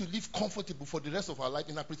for her to live comfortable for the rest of her life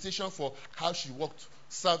in appreciation for how she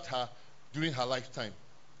served her during her lifetime.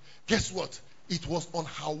 Guess what? It was on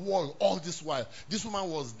her wall all this while. This woman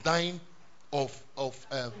was dying she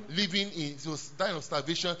was dying of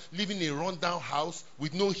starvation, living in a rundown house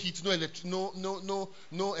with no heat, no electricity, no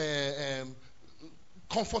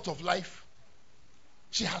comfort of life.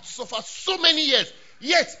 She had suffered so many years,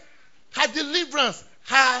 yet her deliverance,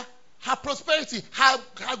 her prosperity,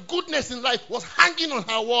 her goodness in life was hanging on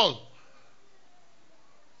her wall.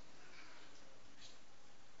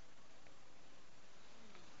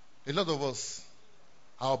 A lot of us,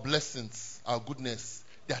 our blessings, our goodness,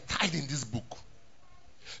 they are tied in this book.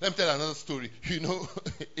 Let me tell you another story. I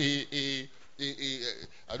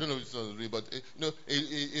don't know if it's real, but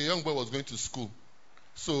a young boy was going to school.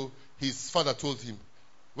 So his father told him,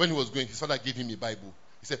 when he was going, his father gave him a Bible.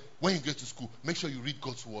 He said, when you get to school, make sure you read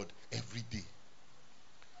God's word every day.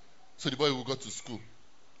 So the boy will go to school.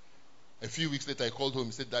 A few weeks later, he called home.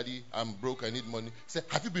 He said, Daddy, I'm broke. I need money. He said,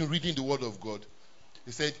 have you been reading the word of God?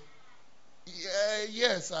 He said,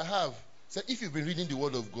 yes, I have. He said, if you've been reading the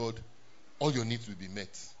word of God, all your needs will be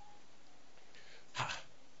met.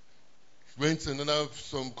 Went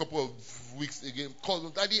some couple of weeks again, called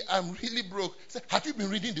him, Daddy, I'm really broke. He said, have you been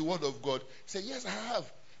reading the word of God? He said, yes, I have.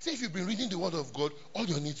 He said, if you've been reading the word of God, all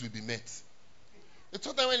your needs will be met. The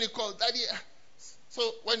third time when he called, Daddy, So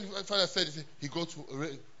when the father said it, he got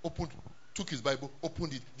to opened, took his Bible,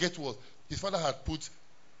 opened it. Get what? His father had put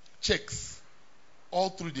checks all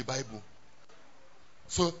through the Bible.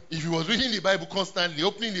 So if he was reading the Bible constantly,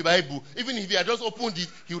 opening the Bible, even if he had just opened it,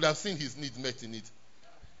 he would have seen his needs met in it.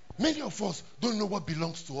 Many of us don't know what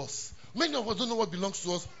belongs to us. Many of us don't know what belongs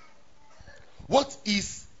to us. What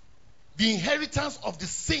is the inheritance of the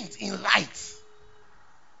saint in light?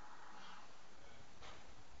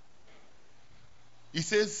 He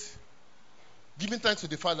says, giving thanks to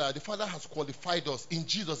the Father has qualified us, in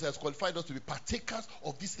Jesus he has qualified us to be partakers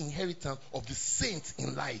of this inheritance of the saints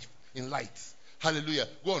in life, in light. Hallelujah.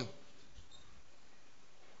 Go on.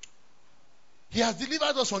 He has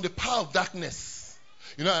delivered us from the power of darkness.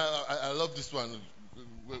 You know, I love this one.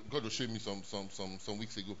 God will show me some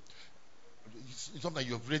weeks ago. Sometimes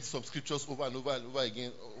you have read some scriptures over and over and over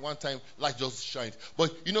again. One time, light just shined.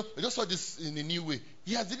 But you know, I just saw this in a new way.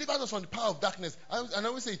 He has delivered us from the power of darkness. And I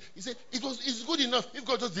always say, he said, it's good enough if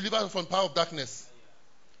God just delivers us from the power of darkness.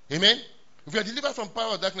 Amen? If you are delivered from the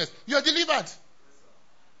power of darkness, you are delivered.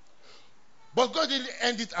 But God didn't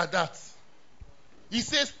end it at that. He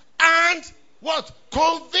says, and what?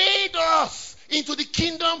 Conveyed us into the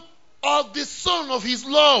kingdom of the Son of His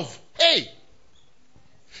love. Hey!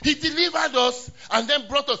 He delivered us and then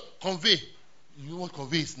brought us. Convey. You know what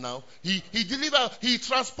convey is now? He delivered, he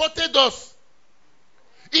transported us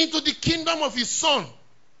into the kingdom of His Son.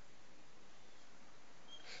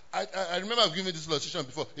 I remember I've given this illustration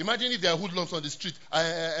before. Imagine if there are hoodlums on the street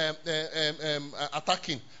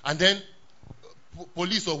attacking, and then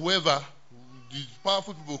police or whoever, the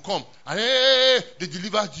powerful people come, and they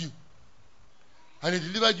delivered you. And they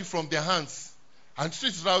delivered you from their hands. And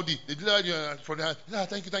street is rowdy. They delivered you from their hands.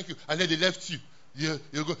 Thank you. And then they left you. You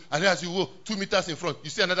go. And then as you go 2 meters in front, you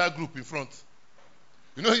see another group in front.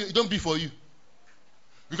 You know, it don't be for you.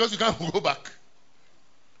 Because you can't go back.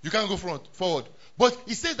 You can't go forward. But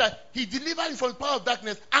he says that he delivered you from the power of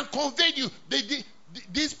darkness and conveyed you.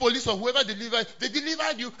 These police or whoever they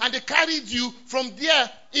delivered you and they carried you from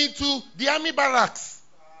there into the army barracks.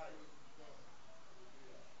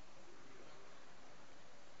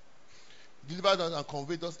 Delivered us and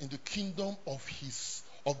conveyed us in the kingdom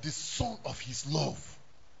of the Son of His love.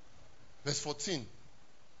 Verse 14.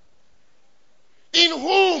 In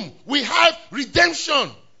whom we have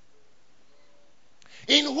redemption.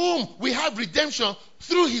 In whom we have redemption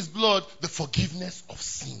through His blood, the forgiveness of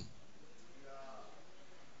sin.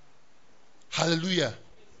 Hallelujah.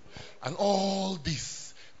 And all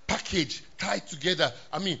this package tied together,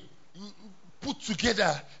 put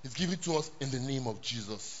together, is given to us in the name of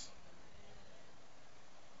Jesus.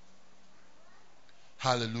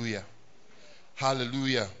 Hallelujah.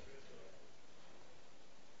 Hallelujah.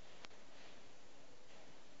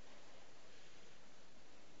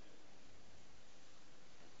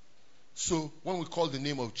 So when we call the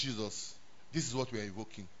name of Jesus, this is what we are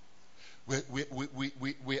evoking. We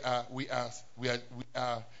are,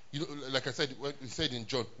 you know, like I said, what we said in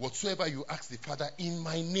John, whatsoever you ask the Father in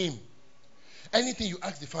my name, anything you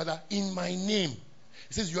ask the Father in my name,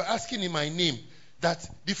 He says you are asking in my name, that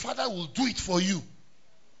the Father will do it for you.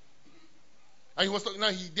 And he was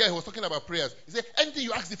talking about prayers. He said, anything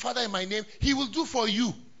you ask the Father in my name, He will do for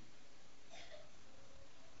you.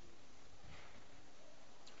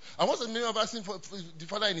 And what's the meaning of asking for the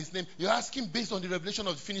Father in His name? You're asking based on the revelation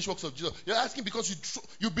of the finished works of Jesus. You're asking because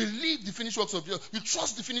you believe the finished works of Jesus. You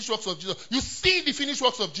trust the finished works of Jesus. You see the finished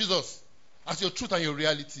works of Jesus as your truth and your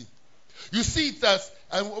reality. You see it as,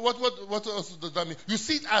 and what else does that mean? You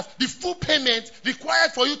see it as the full payment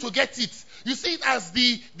required for you to get it. You see it as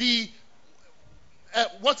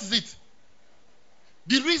what is it?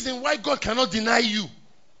 The reason why God cannot deny you.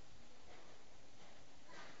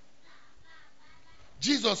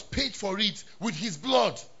 Jesus paid for it with His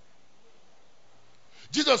blood.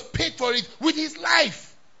 Jesus paid for it with His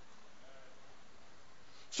life.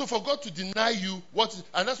 So for God to deny you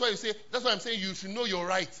and that's why I'm saying you should know your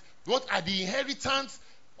rights. What are the inheritance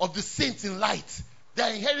of the saints in light?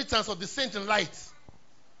 The inheritance of the saints in light.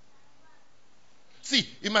 See,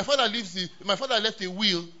 if my father left a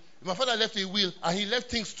will and he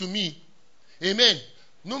left things to me, amen.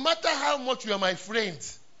 No matter how much you are my friend,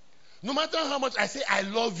 no matter how much I say I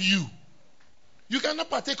love you, you cannot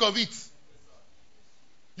partake of it.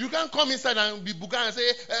 You can't come inside and be buga and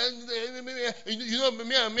say, you know,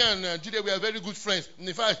 me and Jide, we are very good friends.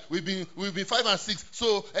 In fact, we've been 5 and 6.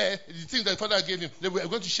 So the things that Father gave him, we are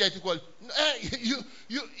going to share it equally.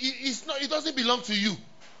 It doesn't belong to you.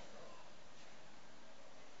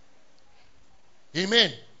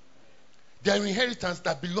 Amen. There are inheritance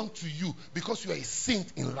that belong to you because you are a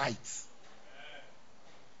saint in light.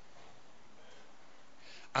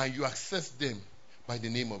 and you access them by the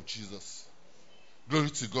name of Jesus. Glory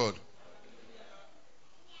to God.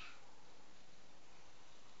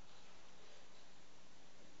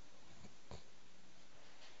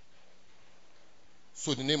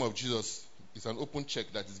 So the name of Jesus is an open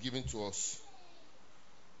check that is given to us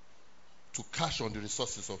to cash on the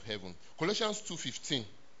resources of heaven. Colossians 2:15.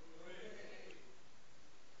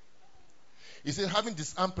 He said, having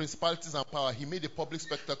disarmed principalities and power, he made a public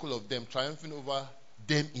spectacle of them, triumphing over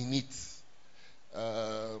them in it.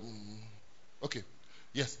 Okay.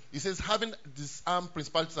 Yes. He says, having disarmed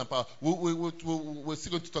principalities and power. We're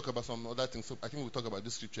still going to talk about some other things. So I think we'll talk about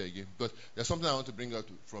this scripture again. But there's something I want to bring out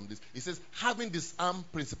from this. He says, having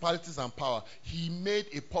disarmed principalities and power, he made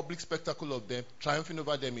a public spectacle of them, triumphing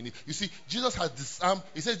over them in it. You see, Jesus has disarmed,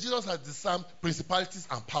 he says Jesus has disarmed principalities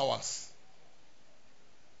and powers.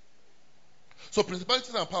 So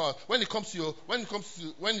principalities and powers, when it comes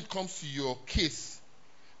to your case,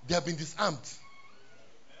 they have been disarmed.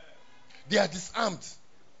 They are disarmed.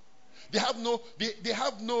 They have no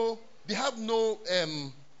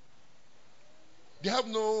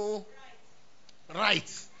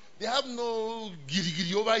right. They have no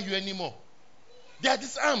giri over you anymore. They are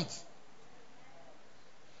disarmed.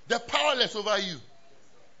 They're powerless over you.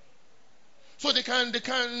 So they can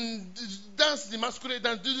dance the masquerade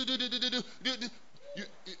and do.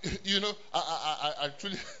 You know, I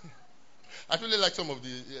truly I truly like some of the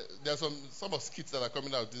there are some of skits that are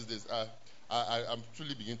coming out these days. I'm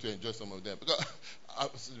truly beginning to enjoy some of them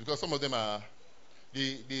because some of them are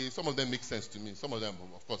some of them make sense to me. Some of them,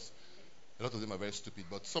 of course, a lot of them are very stupid,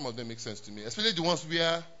 but some of them make sense to me. Especially the ones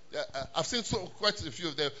where I've seen quite a few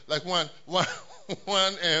of them. Like one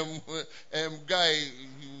guy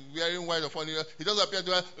wearing white or funny. He doesn't appear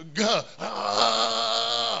to have girl.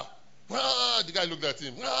 The guy looked at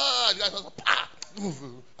him. The guy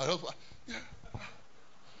was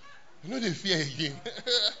you know they fear again.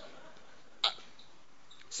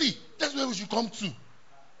 See, that's where we should come to.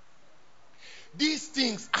 These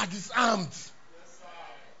things are disarmed.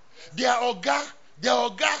 Their Oga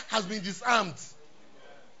has been disarmed.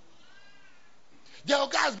 Their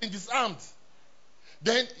Oga has been disarmed.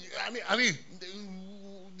 Then, I mean,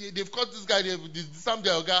 they've caught this guy, they've disarmed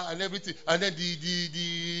their Oga and everything, and then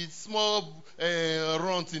the small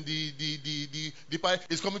runt in the pie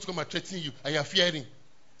is coming to come and threaten you, and you're fearing.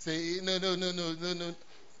 Say, no.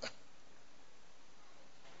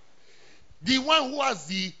 The one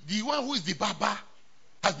who is the Baba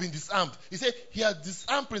has been disarmed. He said he has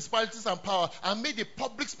disarmed principalities and power and made a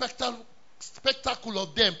public spectacle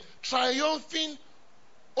of them, triumphing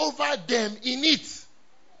over them in it.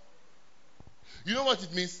 You know what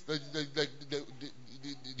it means? The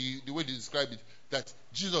way they describe it, that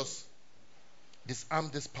Jesus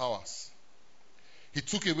disarmed these powers. He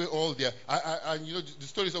took away all their. And you know the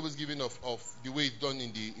story is always given of the way it's done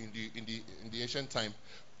in the ancient time.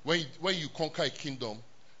 When you conquer a kingdom,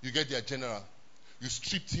 you get their general. You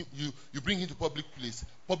strip him. You bring him to public place.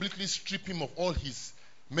 Publicly strip him of all his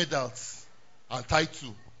medals and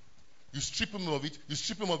title. You strip him of it. You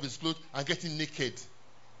strip him of his clothes and get him naked.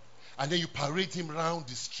 And then you parade him around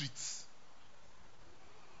the streets.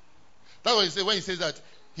 That's what he says when he says that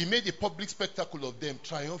he made a public spectacle of them,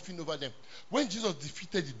 triumphing over them. When Jesus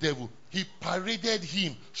defeated the devil, he paraded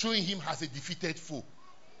him, showing him as a defeated foe.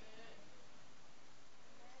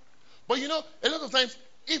 But you know, a lot of times,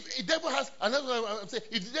 if the devil has,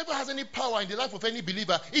 if the devil has any power in the life of any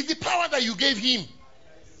believer, it's the power that you gave him.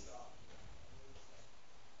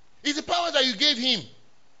 It's the power that you gave him.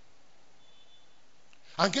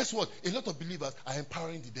 And guess what? A lot of believers are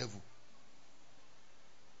empowering the devil.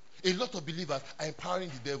 A lot of believers are empowering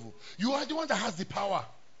the devil. You are the one that has the power.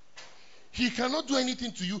 He cannot do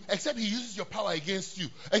anything to you except he uses your power against you.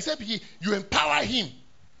 Except you empower him.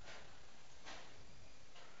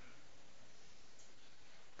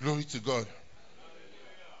 Glory to God.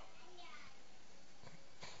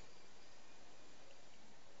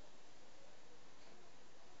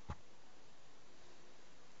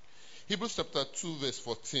 Hebrews chapter 2 verse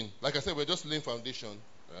 14. Like I said, we're just laying foundation.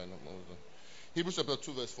 Hebrews chapter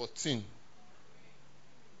 2 verse 14.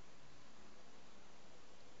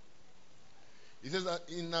 It says that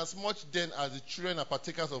inasmuch then as the children are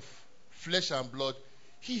partakers of flesh and blood,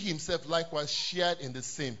 he himself likewise shared in the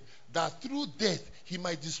same, that through death he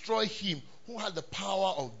might destroy him who had the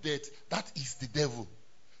power of death, that is the devil.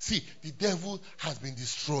 See, the devil has been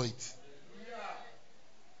destroyed.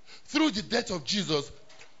 Through the death of Jesus,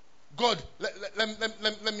 God,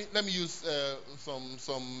 let me use some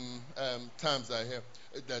terms I hear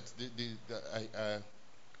that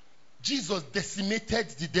Jesus decimated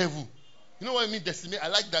the devil. You know what I mean? Decimate. I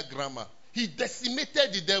like that grammar. He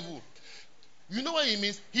decimated the devil. You know what it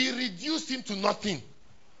means? He reduced him to nothing.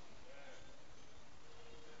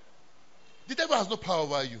 The devil has no power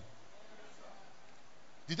over you.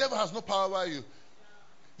 The devil has no power over you.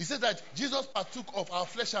 He said that Jesus partook of our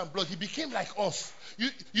flesh and blood. He became like us.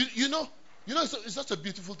 You know, it's such a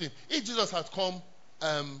beautiful thing. If Jesus had come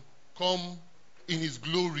in his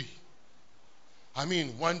glory, I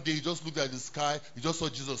mean, one day he just looked at the sky, he just saw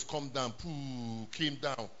Jesus come down, came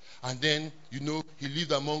down. And then, he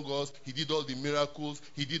lived among us, he did all the miracles,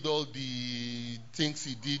 he did all the things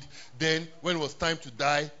he did. Then, when it was time to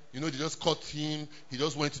die, they just cut him, he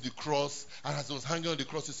just went to the cross, and as he was hanging on the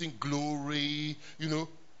cross, he sang glory,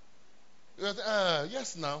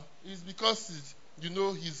 Yes, now, it's because,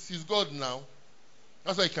 he's God now.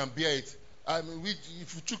 That's why he can bear it. I mean,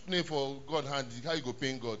 if you took name for God hand, how you go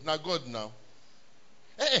paying God? Now, God now.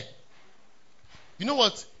 Hey, you know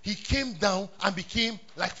what? He came down and became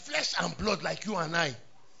like flesh and blood like you and I.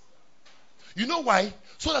 You know why?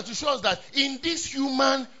 So that to show us that in this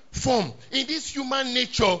human form, in this human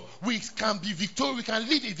nature, we can be victorious, we can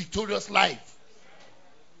live a victorious life.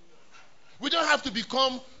 We don't have to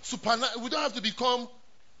become we don't have to become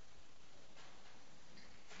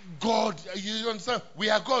God. You understand? We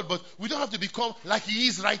are God, but we don't have to become like he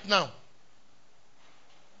is right now.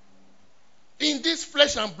 In this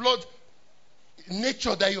flesh and blood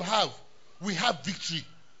nature that you have, we have victory.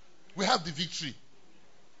 We have the victory.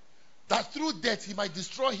 That through death he might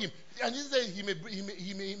destroy him. And he said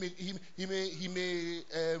he may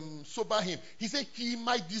sober him. He said he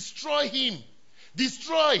might destroy him.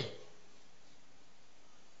 Destroy.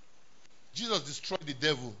 Jesus destroyed the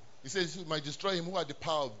devil. He says he might destroy him who had the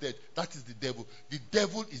power of death. That is the devil. The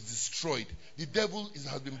devil is destroyed. The devil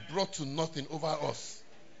has been brought to nothing over us.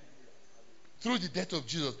 Through the death of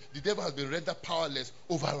Jesus, the devil has been rendered powerless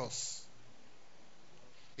over us.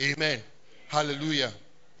 Amen. Hallelujah.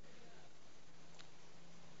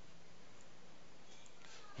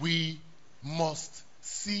 We must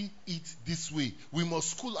see it this way. We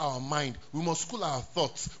must school our mind. We must school our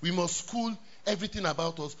thoughts. We must school everything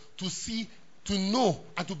about us to see, to know,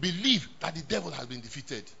 and to believe that the devil has been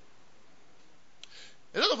defeated.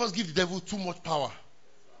 A lot of us give the devil too much power.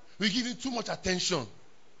 We give him too much attention.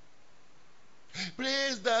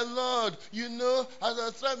 Praise the Lord. As I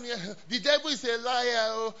was traveling, the devil is a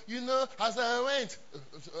liar. As I went.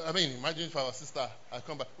 Imagine if our sister had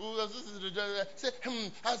come back. Say,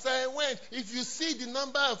 as I went, if you see the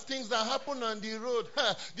number of things that happen on the road,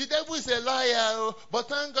 the devil is a liar. But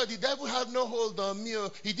thank God, the devil had no hold on me.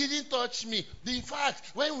 He didn't touch me. In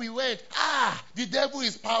fact, when we went, the devil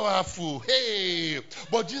is powerful. Hey,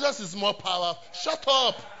 but Jesus is more powerful. Shut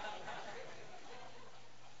up.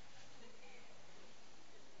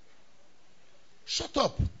 Shut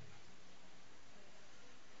up.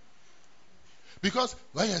 Because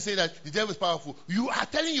when you say that the devil is powerful, you are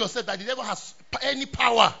telling yourself that the devil has any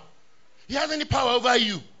power. He has any power over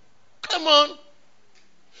you. Come on.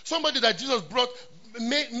 Somebody that Jesus brought,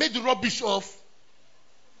 made the rubbish of.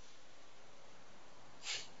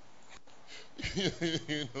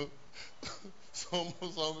 Some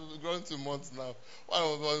grown to months now.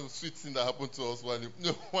 One sweet thing that happened to us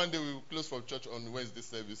one day we were closed from church on Wednesday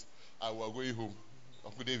service. And we were going home.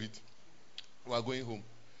 Uncle David. We were going home.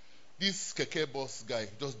 This keke boss guy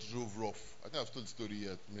just drove rough. I think I've told the story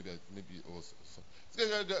yet. Maybe it was. This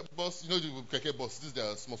keke boss, the keke boss. This is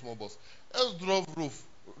their small boss.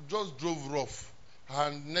 Just drove rough.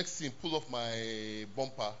 And next thing, pull off my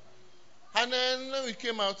bumper. And then when we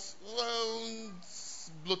came out,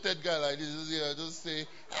 bloated guy like this, just say,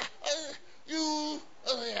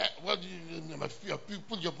 what do you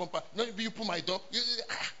pull your bumper? No, you pull my door.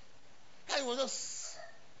 I was just.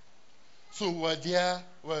 So we were there.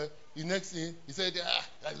 The next thing, he said,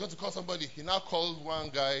 he's going to call somebody. He now called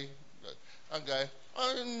one guy.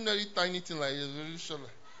 Very tiny thing like this, very short.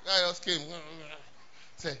 Guy just came.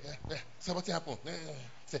 Say, what happened?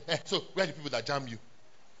 So where are the people that jam you?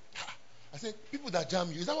 I said, people that jam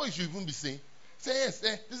you, is that what you should even be saying? Say, yes,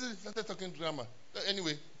 this is started talking drama.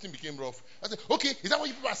 Anyway, thing became rough. I said, okay, is that what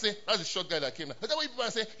you people are saying? That's the short guy that came. Is that what you people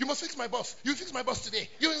are saying? You must fix my boss. You fix my boss today.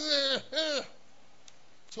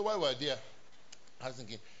 So while we were there, I was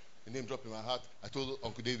thinking, the name dropped in my heart. I told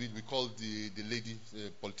Uncle David, we called the lady,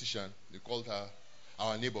 the politician. They called her,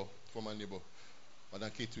 our neighbor, former neighbor,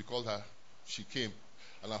 Madam Kate. We called her. She came.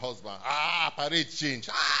 And her husband, parade change.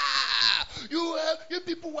 You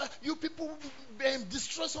people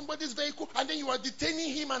destroy somebody's vehicle and then you are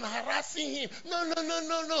detaining him and harassing him. No.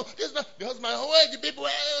 This not the husband. The people.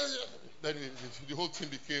 Then the whole thing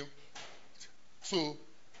became. So,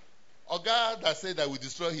 a guy that said that we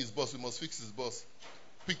destroy his boss, we must fix his boss,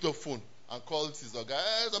 picked up phone and called his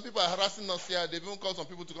guy. Some people are harassing us here. They've even called some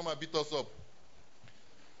people to come and beat us up.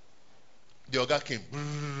 The Oga came.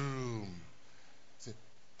 Boom. Say,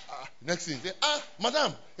 next thing, say,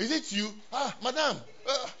 madam, is it you? Madam.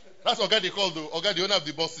 That's Oga they called, though. Oga, the owner of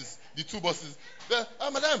the buses, the two buses.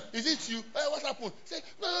 Madam, is it you? What happened? Say,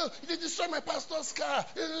 no, they destroyed my pastor's car.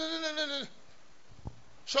 No.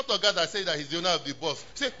 Shut Oga that said that he's the owner of the bus.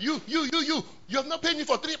 Say, you have not paid me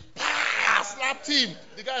for 3. Slapped him.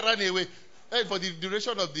 The guy ran away. And for the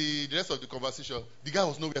duration of the rest of the conversation, the guy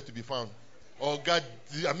was nowhere to be found. Oga,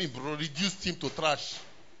 reduced him to trash.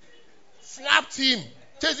 Slapped him.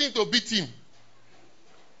 Chased him to beat him.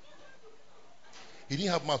 He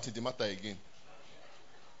didn't have mouth in the matter again.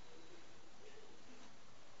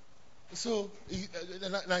 So,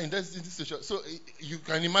 now in this situation, so you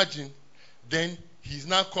can imagine, then he's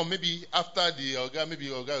now come, maybe after the Oga, maybe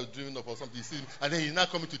Oga was dreaming up or something, and then he's now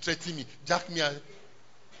coming to threaten me, jack me.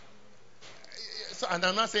 So, and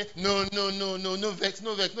I'm not saying, no vex,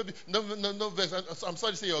 no vex. I'm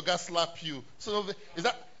sorry to say your Oga slap you. So,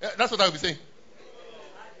 that's what I will be saying.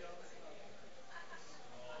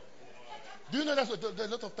 Do you know that's what, a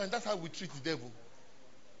lot of times that's how we treat the devil?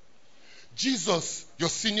 Jesus, your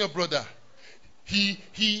senior brother, he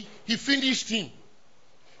finished him.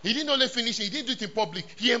 He didn't only finish him, he didn't do it in public.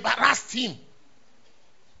 He embarrassed him.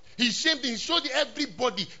 He shamed him. He showed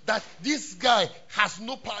everybody that this guy has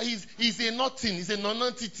no power. He's a nothing. He's a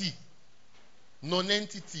non-entity.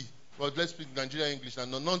 Non-entity. Well, let's speak Nigerian English now.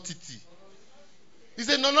 Non-entity. He's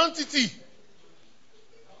a non-entity.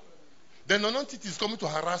 The non-entity is coming to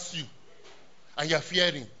harass you. And you're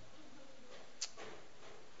fearing.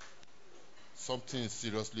 Something is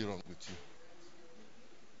seriously wrong with you.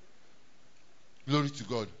 Glory to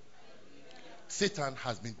God. Satan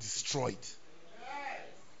has been destroyed.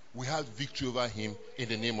 We have victory over him in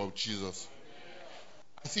the name of Jesus.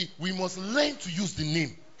 See, we must learn to use the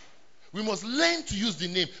name. We must learn to use the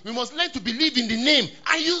name. We must learn to believe in the name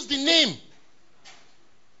and use the name.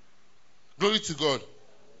 Glory to God.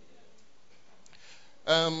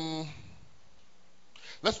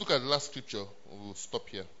 Let's look at the last scripture. We'll stop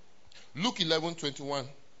here. Luke 11:21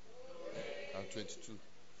 and 22.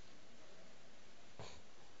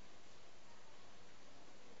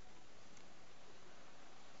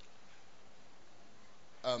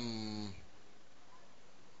 I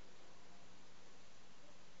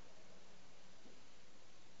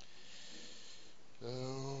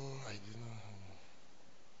didn't know.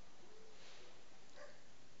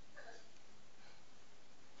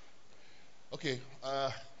 Okay.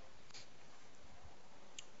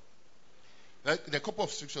 There are a couple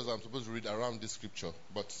of scriptures I'm supposed to read around this scripture,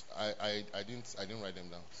 but I didn't write them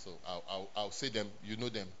down. So I'll say them. You know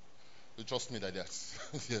them. You trust me that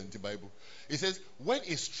they're in the Bible. It says, when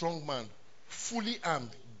a strong man, fully armed,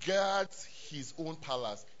 guards his own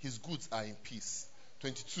palace, his goods are in peace.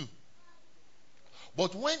 22.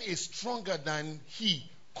 But when a stronger than he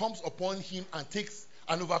comes upon him and takes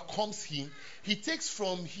and overcomes him, he takes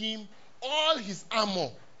from him all his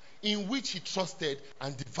armor in which he trusted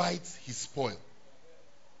and divides his spoil.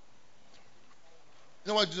 You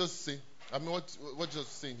know what Jesus is saying? I mean, what Jesus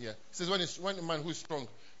is saying here? He says, when a man who is strong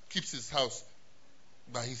keeps his house,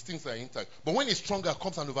 but his things are intact. But when a stronger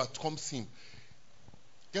comes and overcomes him,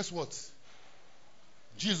 guess what?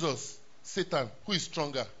 Jesus, Satan, who is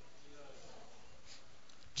stronger?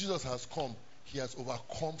 Jesus has come. He has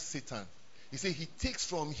overcome Satan. He said he takes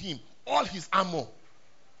from him all his armor.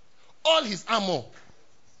 All his armor.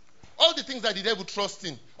 All the things that the devil trusts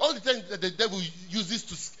in. All the things that the devil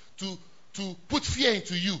uses to put fear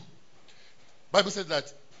into you. Bible says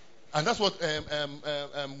that, and that's what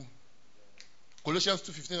Colossians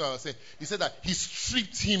 2:15 said. He said that he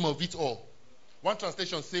stripped him of it all. One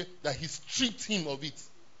translation says that he stripped him of it.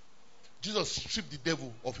 Jesus stripped the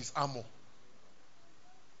devil of his armor.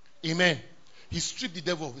 Amen. He stripped the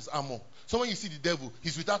devil of his armor. So when you see the devil,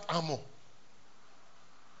 he's without armor.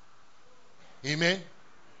 Amen.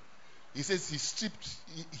 He says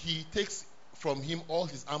he takes from him all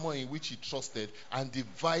his armor in which he trusted and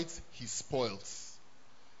divides his spoils.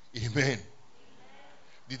 Amen.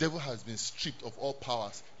 The devil has been stripped of all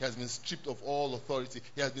powers. He has been stripped of all authority.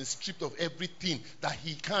 He has been stripped of everything that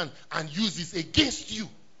he can and uses against you.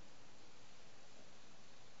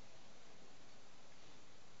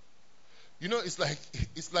 You know, it's like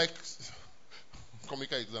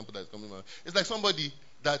comical example that's coming out. It's like somebody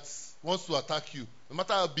that wants to attack you, no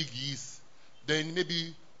matter how big he is. Then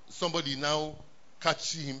maybe somebody now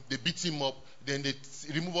catch him, they beat him up, then they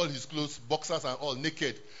remove all his clothes, boxers and all,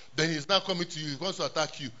 naked. Then he's now coming to you, he wants to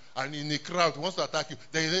attack you, and in a crowd, he wants to attack you.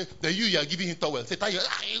 Then you are giving him towel. Say, tie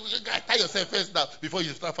yourself first now before you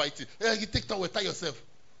start fighting. You take towel, tie yourself.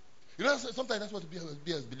 You know, sometimes that's what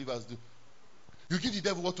we as believers do. You give the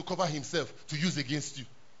devil what to cover himself to use against you.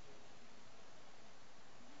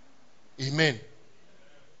 Amen.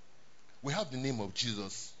 We have the name of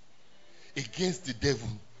Jesus against the devil.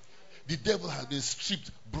 The devil has been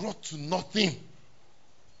stripped, brought to nothing.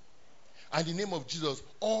 And in the name of Jesus,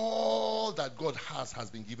 all that God has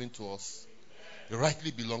been given to us. It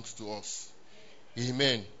rightly belongs to us.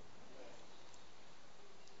 Amen.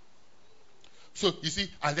 So, you see,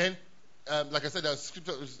 and then, like I said, there's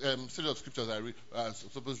series of scriptures I read,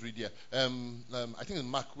 supposed to read here. I think in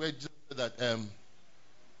Mark, where Jesus said that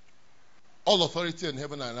all authority in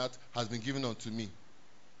heaven and earth has been given unto me.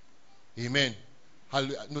 Amen.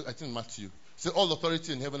 Hallelujah. No, I think Matthew. He said, all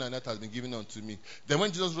authority in heaven and earth has been given unto me. Then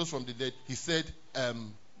when Jesus rose from the dead, he said,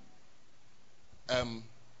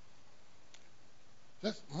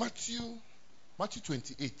 Matthew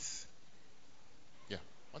 28. Yeah,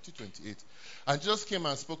 Matthew 28. And Jesus came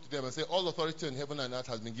and spoke to them and said, all authority in heaven and earth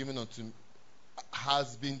has been given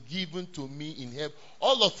to me in heaven.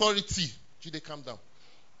 All authority. Jide, calm down.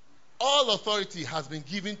 All authority has been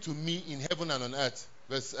given to me in heaven and on earth.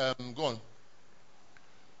 Verse, go on.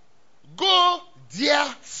 Go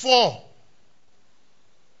therefore.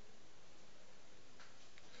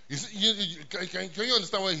 Can you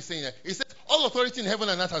understand what he's saying there? He said, all authority in heaven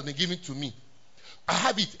and earth has been given to me. I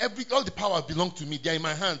have it. All the power belongs to me. They are in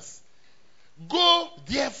my hands. Go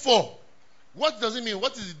therefore. What does it mean?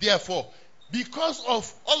 What is it therefore? Because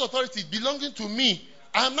of all authority belonging to me,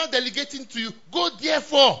 I am not delegating to you. Go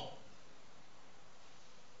therefore.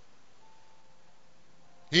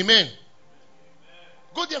 Amen.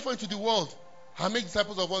 Go therefore into the world and make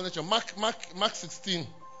disciples of all nations. Mark 16,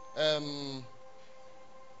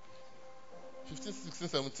 15, 16,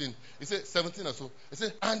 17. It said 17 or so. It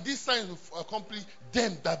said, and these signs will accomplish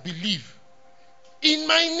them that believe in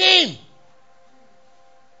my name.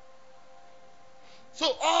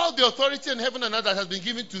 So all the authority in heaven and earth that has been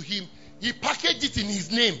given to him, he packaged it in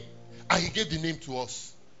his name and he gave the name to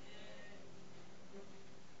us.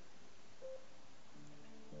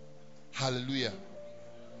 Hallelujah.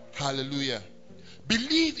 Hallelujah.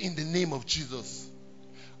 Believe in the name of Jesus.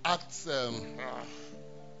 Acts, I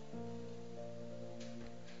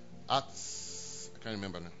can't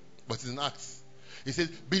remember now, but it's in Acts. He says,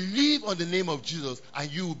 believe on the name of Jesus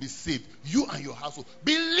and you will be saved. You and your household.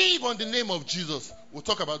 Believe on the name of Jesus. We'll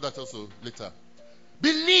talk about that also later.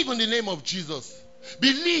 Believe on the name of Jesus.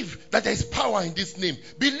 Believe that there is power in this name.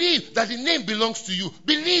 Believe that the name belongs to you.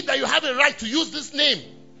 Believe that you have a right to use this name.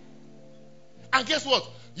 And guess what?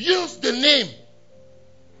 Use the name.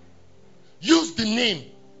 Use the name.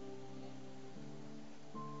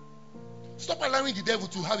 Stop allowing the devil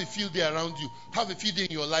to have a field day around you. Have a field day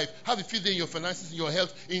in your life. Have a field day in your finances, in your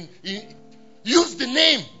health. Use the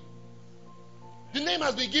name. The name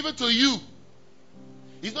has been given to you.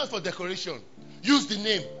 It's not for decoration. Use the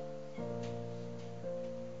name.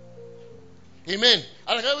 Amen.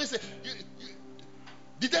 And like I always say,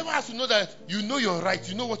 the devil has to know that you know your right.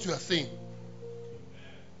 You know what you are saying.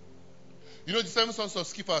 You know the 7 sons of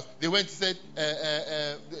Sceva, they went and said,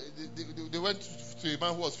 they went to a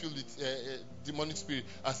man who was filled with demonic spirit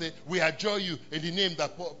and said, we adjure you in the name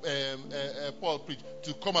that Paul preached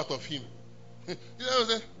to come out of him. You know what I'm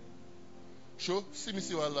saying? Show, see me,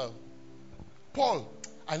 see what I love. Paul,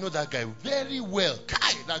 I know that guy very well.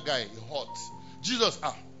 Kai, that guy, hot. Jesus,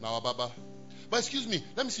 now Baba. But excuse me,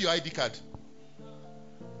 let me see your ID card.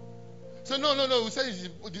 So no. We said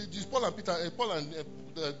it's Paul and Peter, Paul and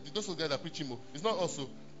those guys that preach him. It's not also.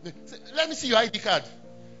 Say, let me see your ID card.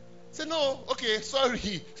 Say no. Okay, sorry.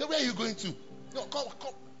 Say where are you going to? No, come.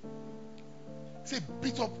 Say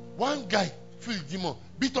beat up one guy, filled with demon.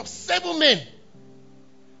 Beat up 7 men.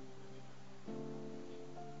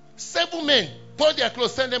 7 men. Tore their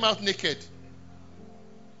clothes, send them out naked.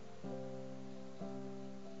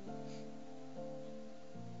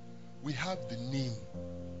 We have the name.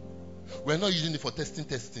 We're not using it for testing.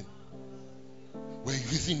 We're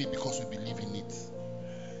using it because we believe in it.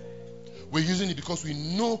 We're using it because we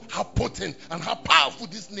know how potent and how powerful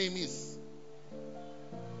this name is.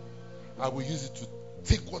 And we use it to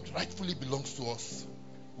take what rightfully belongs to us.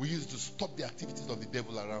 We use it to stop the activities of the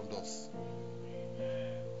devil around us.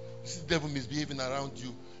 You see the devil misbehaving around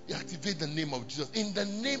you. You activate the name of Jesus. In the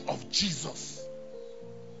name of Jesus.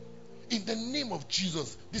 In the name of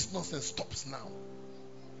Jesus, this nonsense stops now.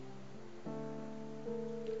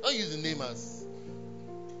 Don't use the name as.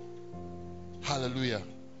 Hallelujah.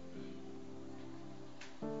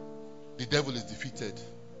 The devil is defeated.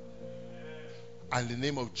 And in the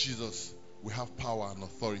name of Jesus, we have power and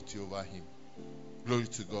authority over him. Glory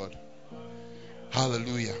to God.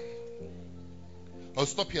 Hallelujah. I'll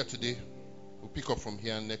stop here today. We'll pick up from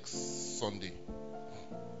here next Sunday.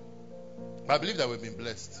 I believe that we've been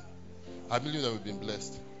blessed. I believe that we've been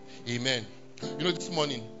blessed. Amen. You know, this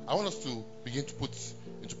morning, I want us to begin to put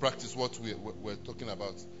into practice what we're talking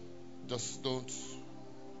about. Just don't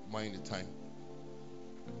mind the time.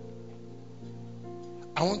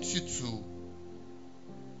 I want you to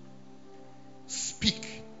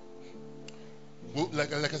speak. Well,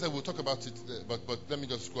 like I said, we'll talk about it, but let me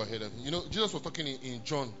just go ahead. You know, Jesus was talking in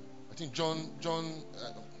John. I think John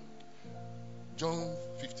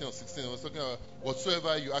 15 or 16. He was talking about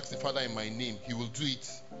whatsoever you ask the Father in my name, He will do it,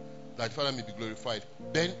 that the Father may be glorified.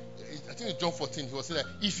 Then I think in John 14, He was saying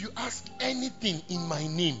that if you ask anything in my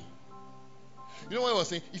name, you know what He was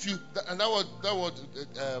saying? If you and that word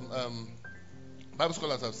Bible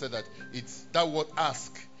scholars have said that it's that word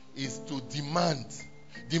ask is to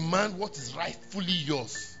demand what is rightfully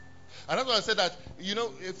yours. And that's why I said that, you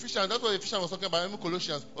know, Ephesians, that's what Ephesians was talking about. Even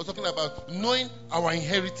Colossians was talking about knowing our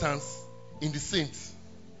inheritance in the saints.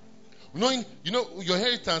 Knowing, you know, your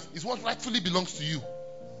inheritance is what rightfully belongs to you.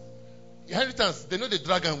 Inheritance, they know the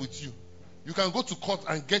dragon with you. You can go to court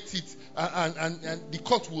and get it, and the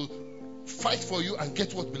court will fight for you and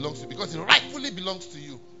get what belongs to you because it rightfully belongs to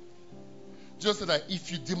you. Just so that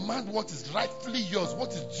if you demand what is rightfully yours,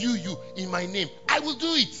 what is due you in my name, I will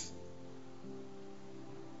do it.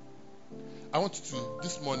 I want you to,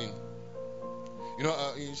 this morning, you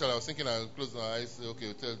know, inshallah, I was thinking I'll close my eyes,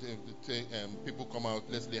 okay, tell people come out,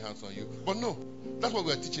 let's lay hands on you. But no, that's what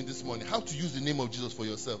we're teaching this morning, how to use the name of Jesus for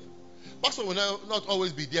yourself. Pastor will not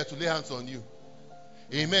always be there to lay hands on you.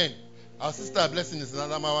 Amen. Our sister Blessing is in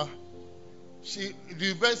Adamawa. She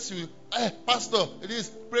reversed you. Hey, Pastor, it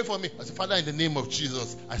is, pray for me. I said, Father, in the name of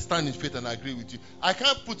Jesus, I stand in faith and I agree with you. I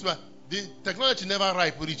can't put the technology never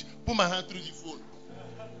ripe reach. Put my hand through the phone.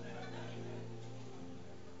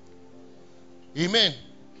 Amen.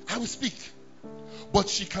 I will speak. But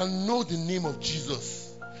she can know the name of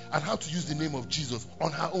Jesus and how to use the name of Jesus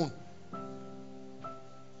on her own.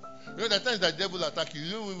 You know, there are times that the devil attack you.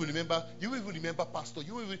 You will even remember Pastor.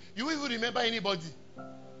 You will even remember anybody.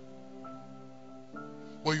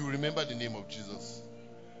 But you remember the name of Jesus.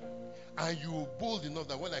 And you will bold enough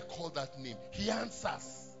that when I call that name, He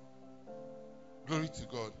answers. Glory to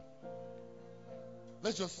God.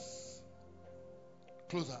 Let's just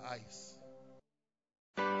close our eyes.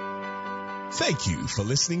 Thank you for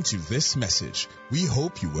listening to this message. We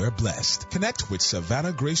hope you were blessed. Connect with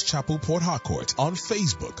Savannah Grace Chapel Port Harcourt on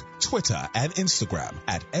Facebook, Twitter, and Instagram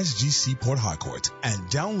at SGC Port Harcourt, and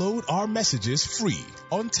download our messages free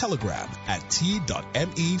on Telegram at t.me/SGC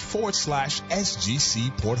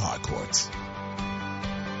Port Harcourt.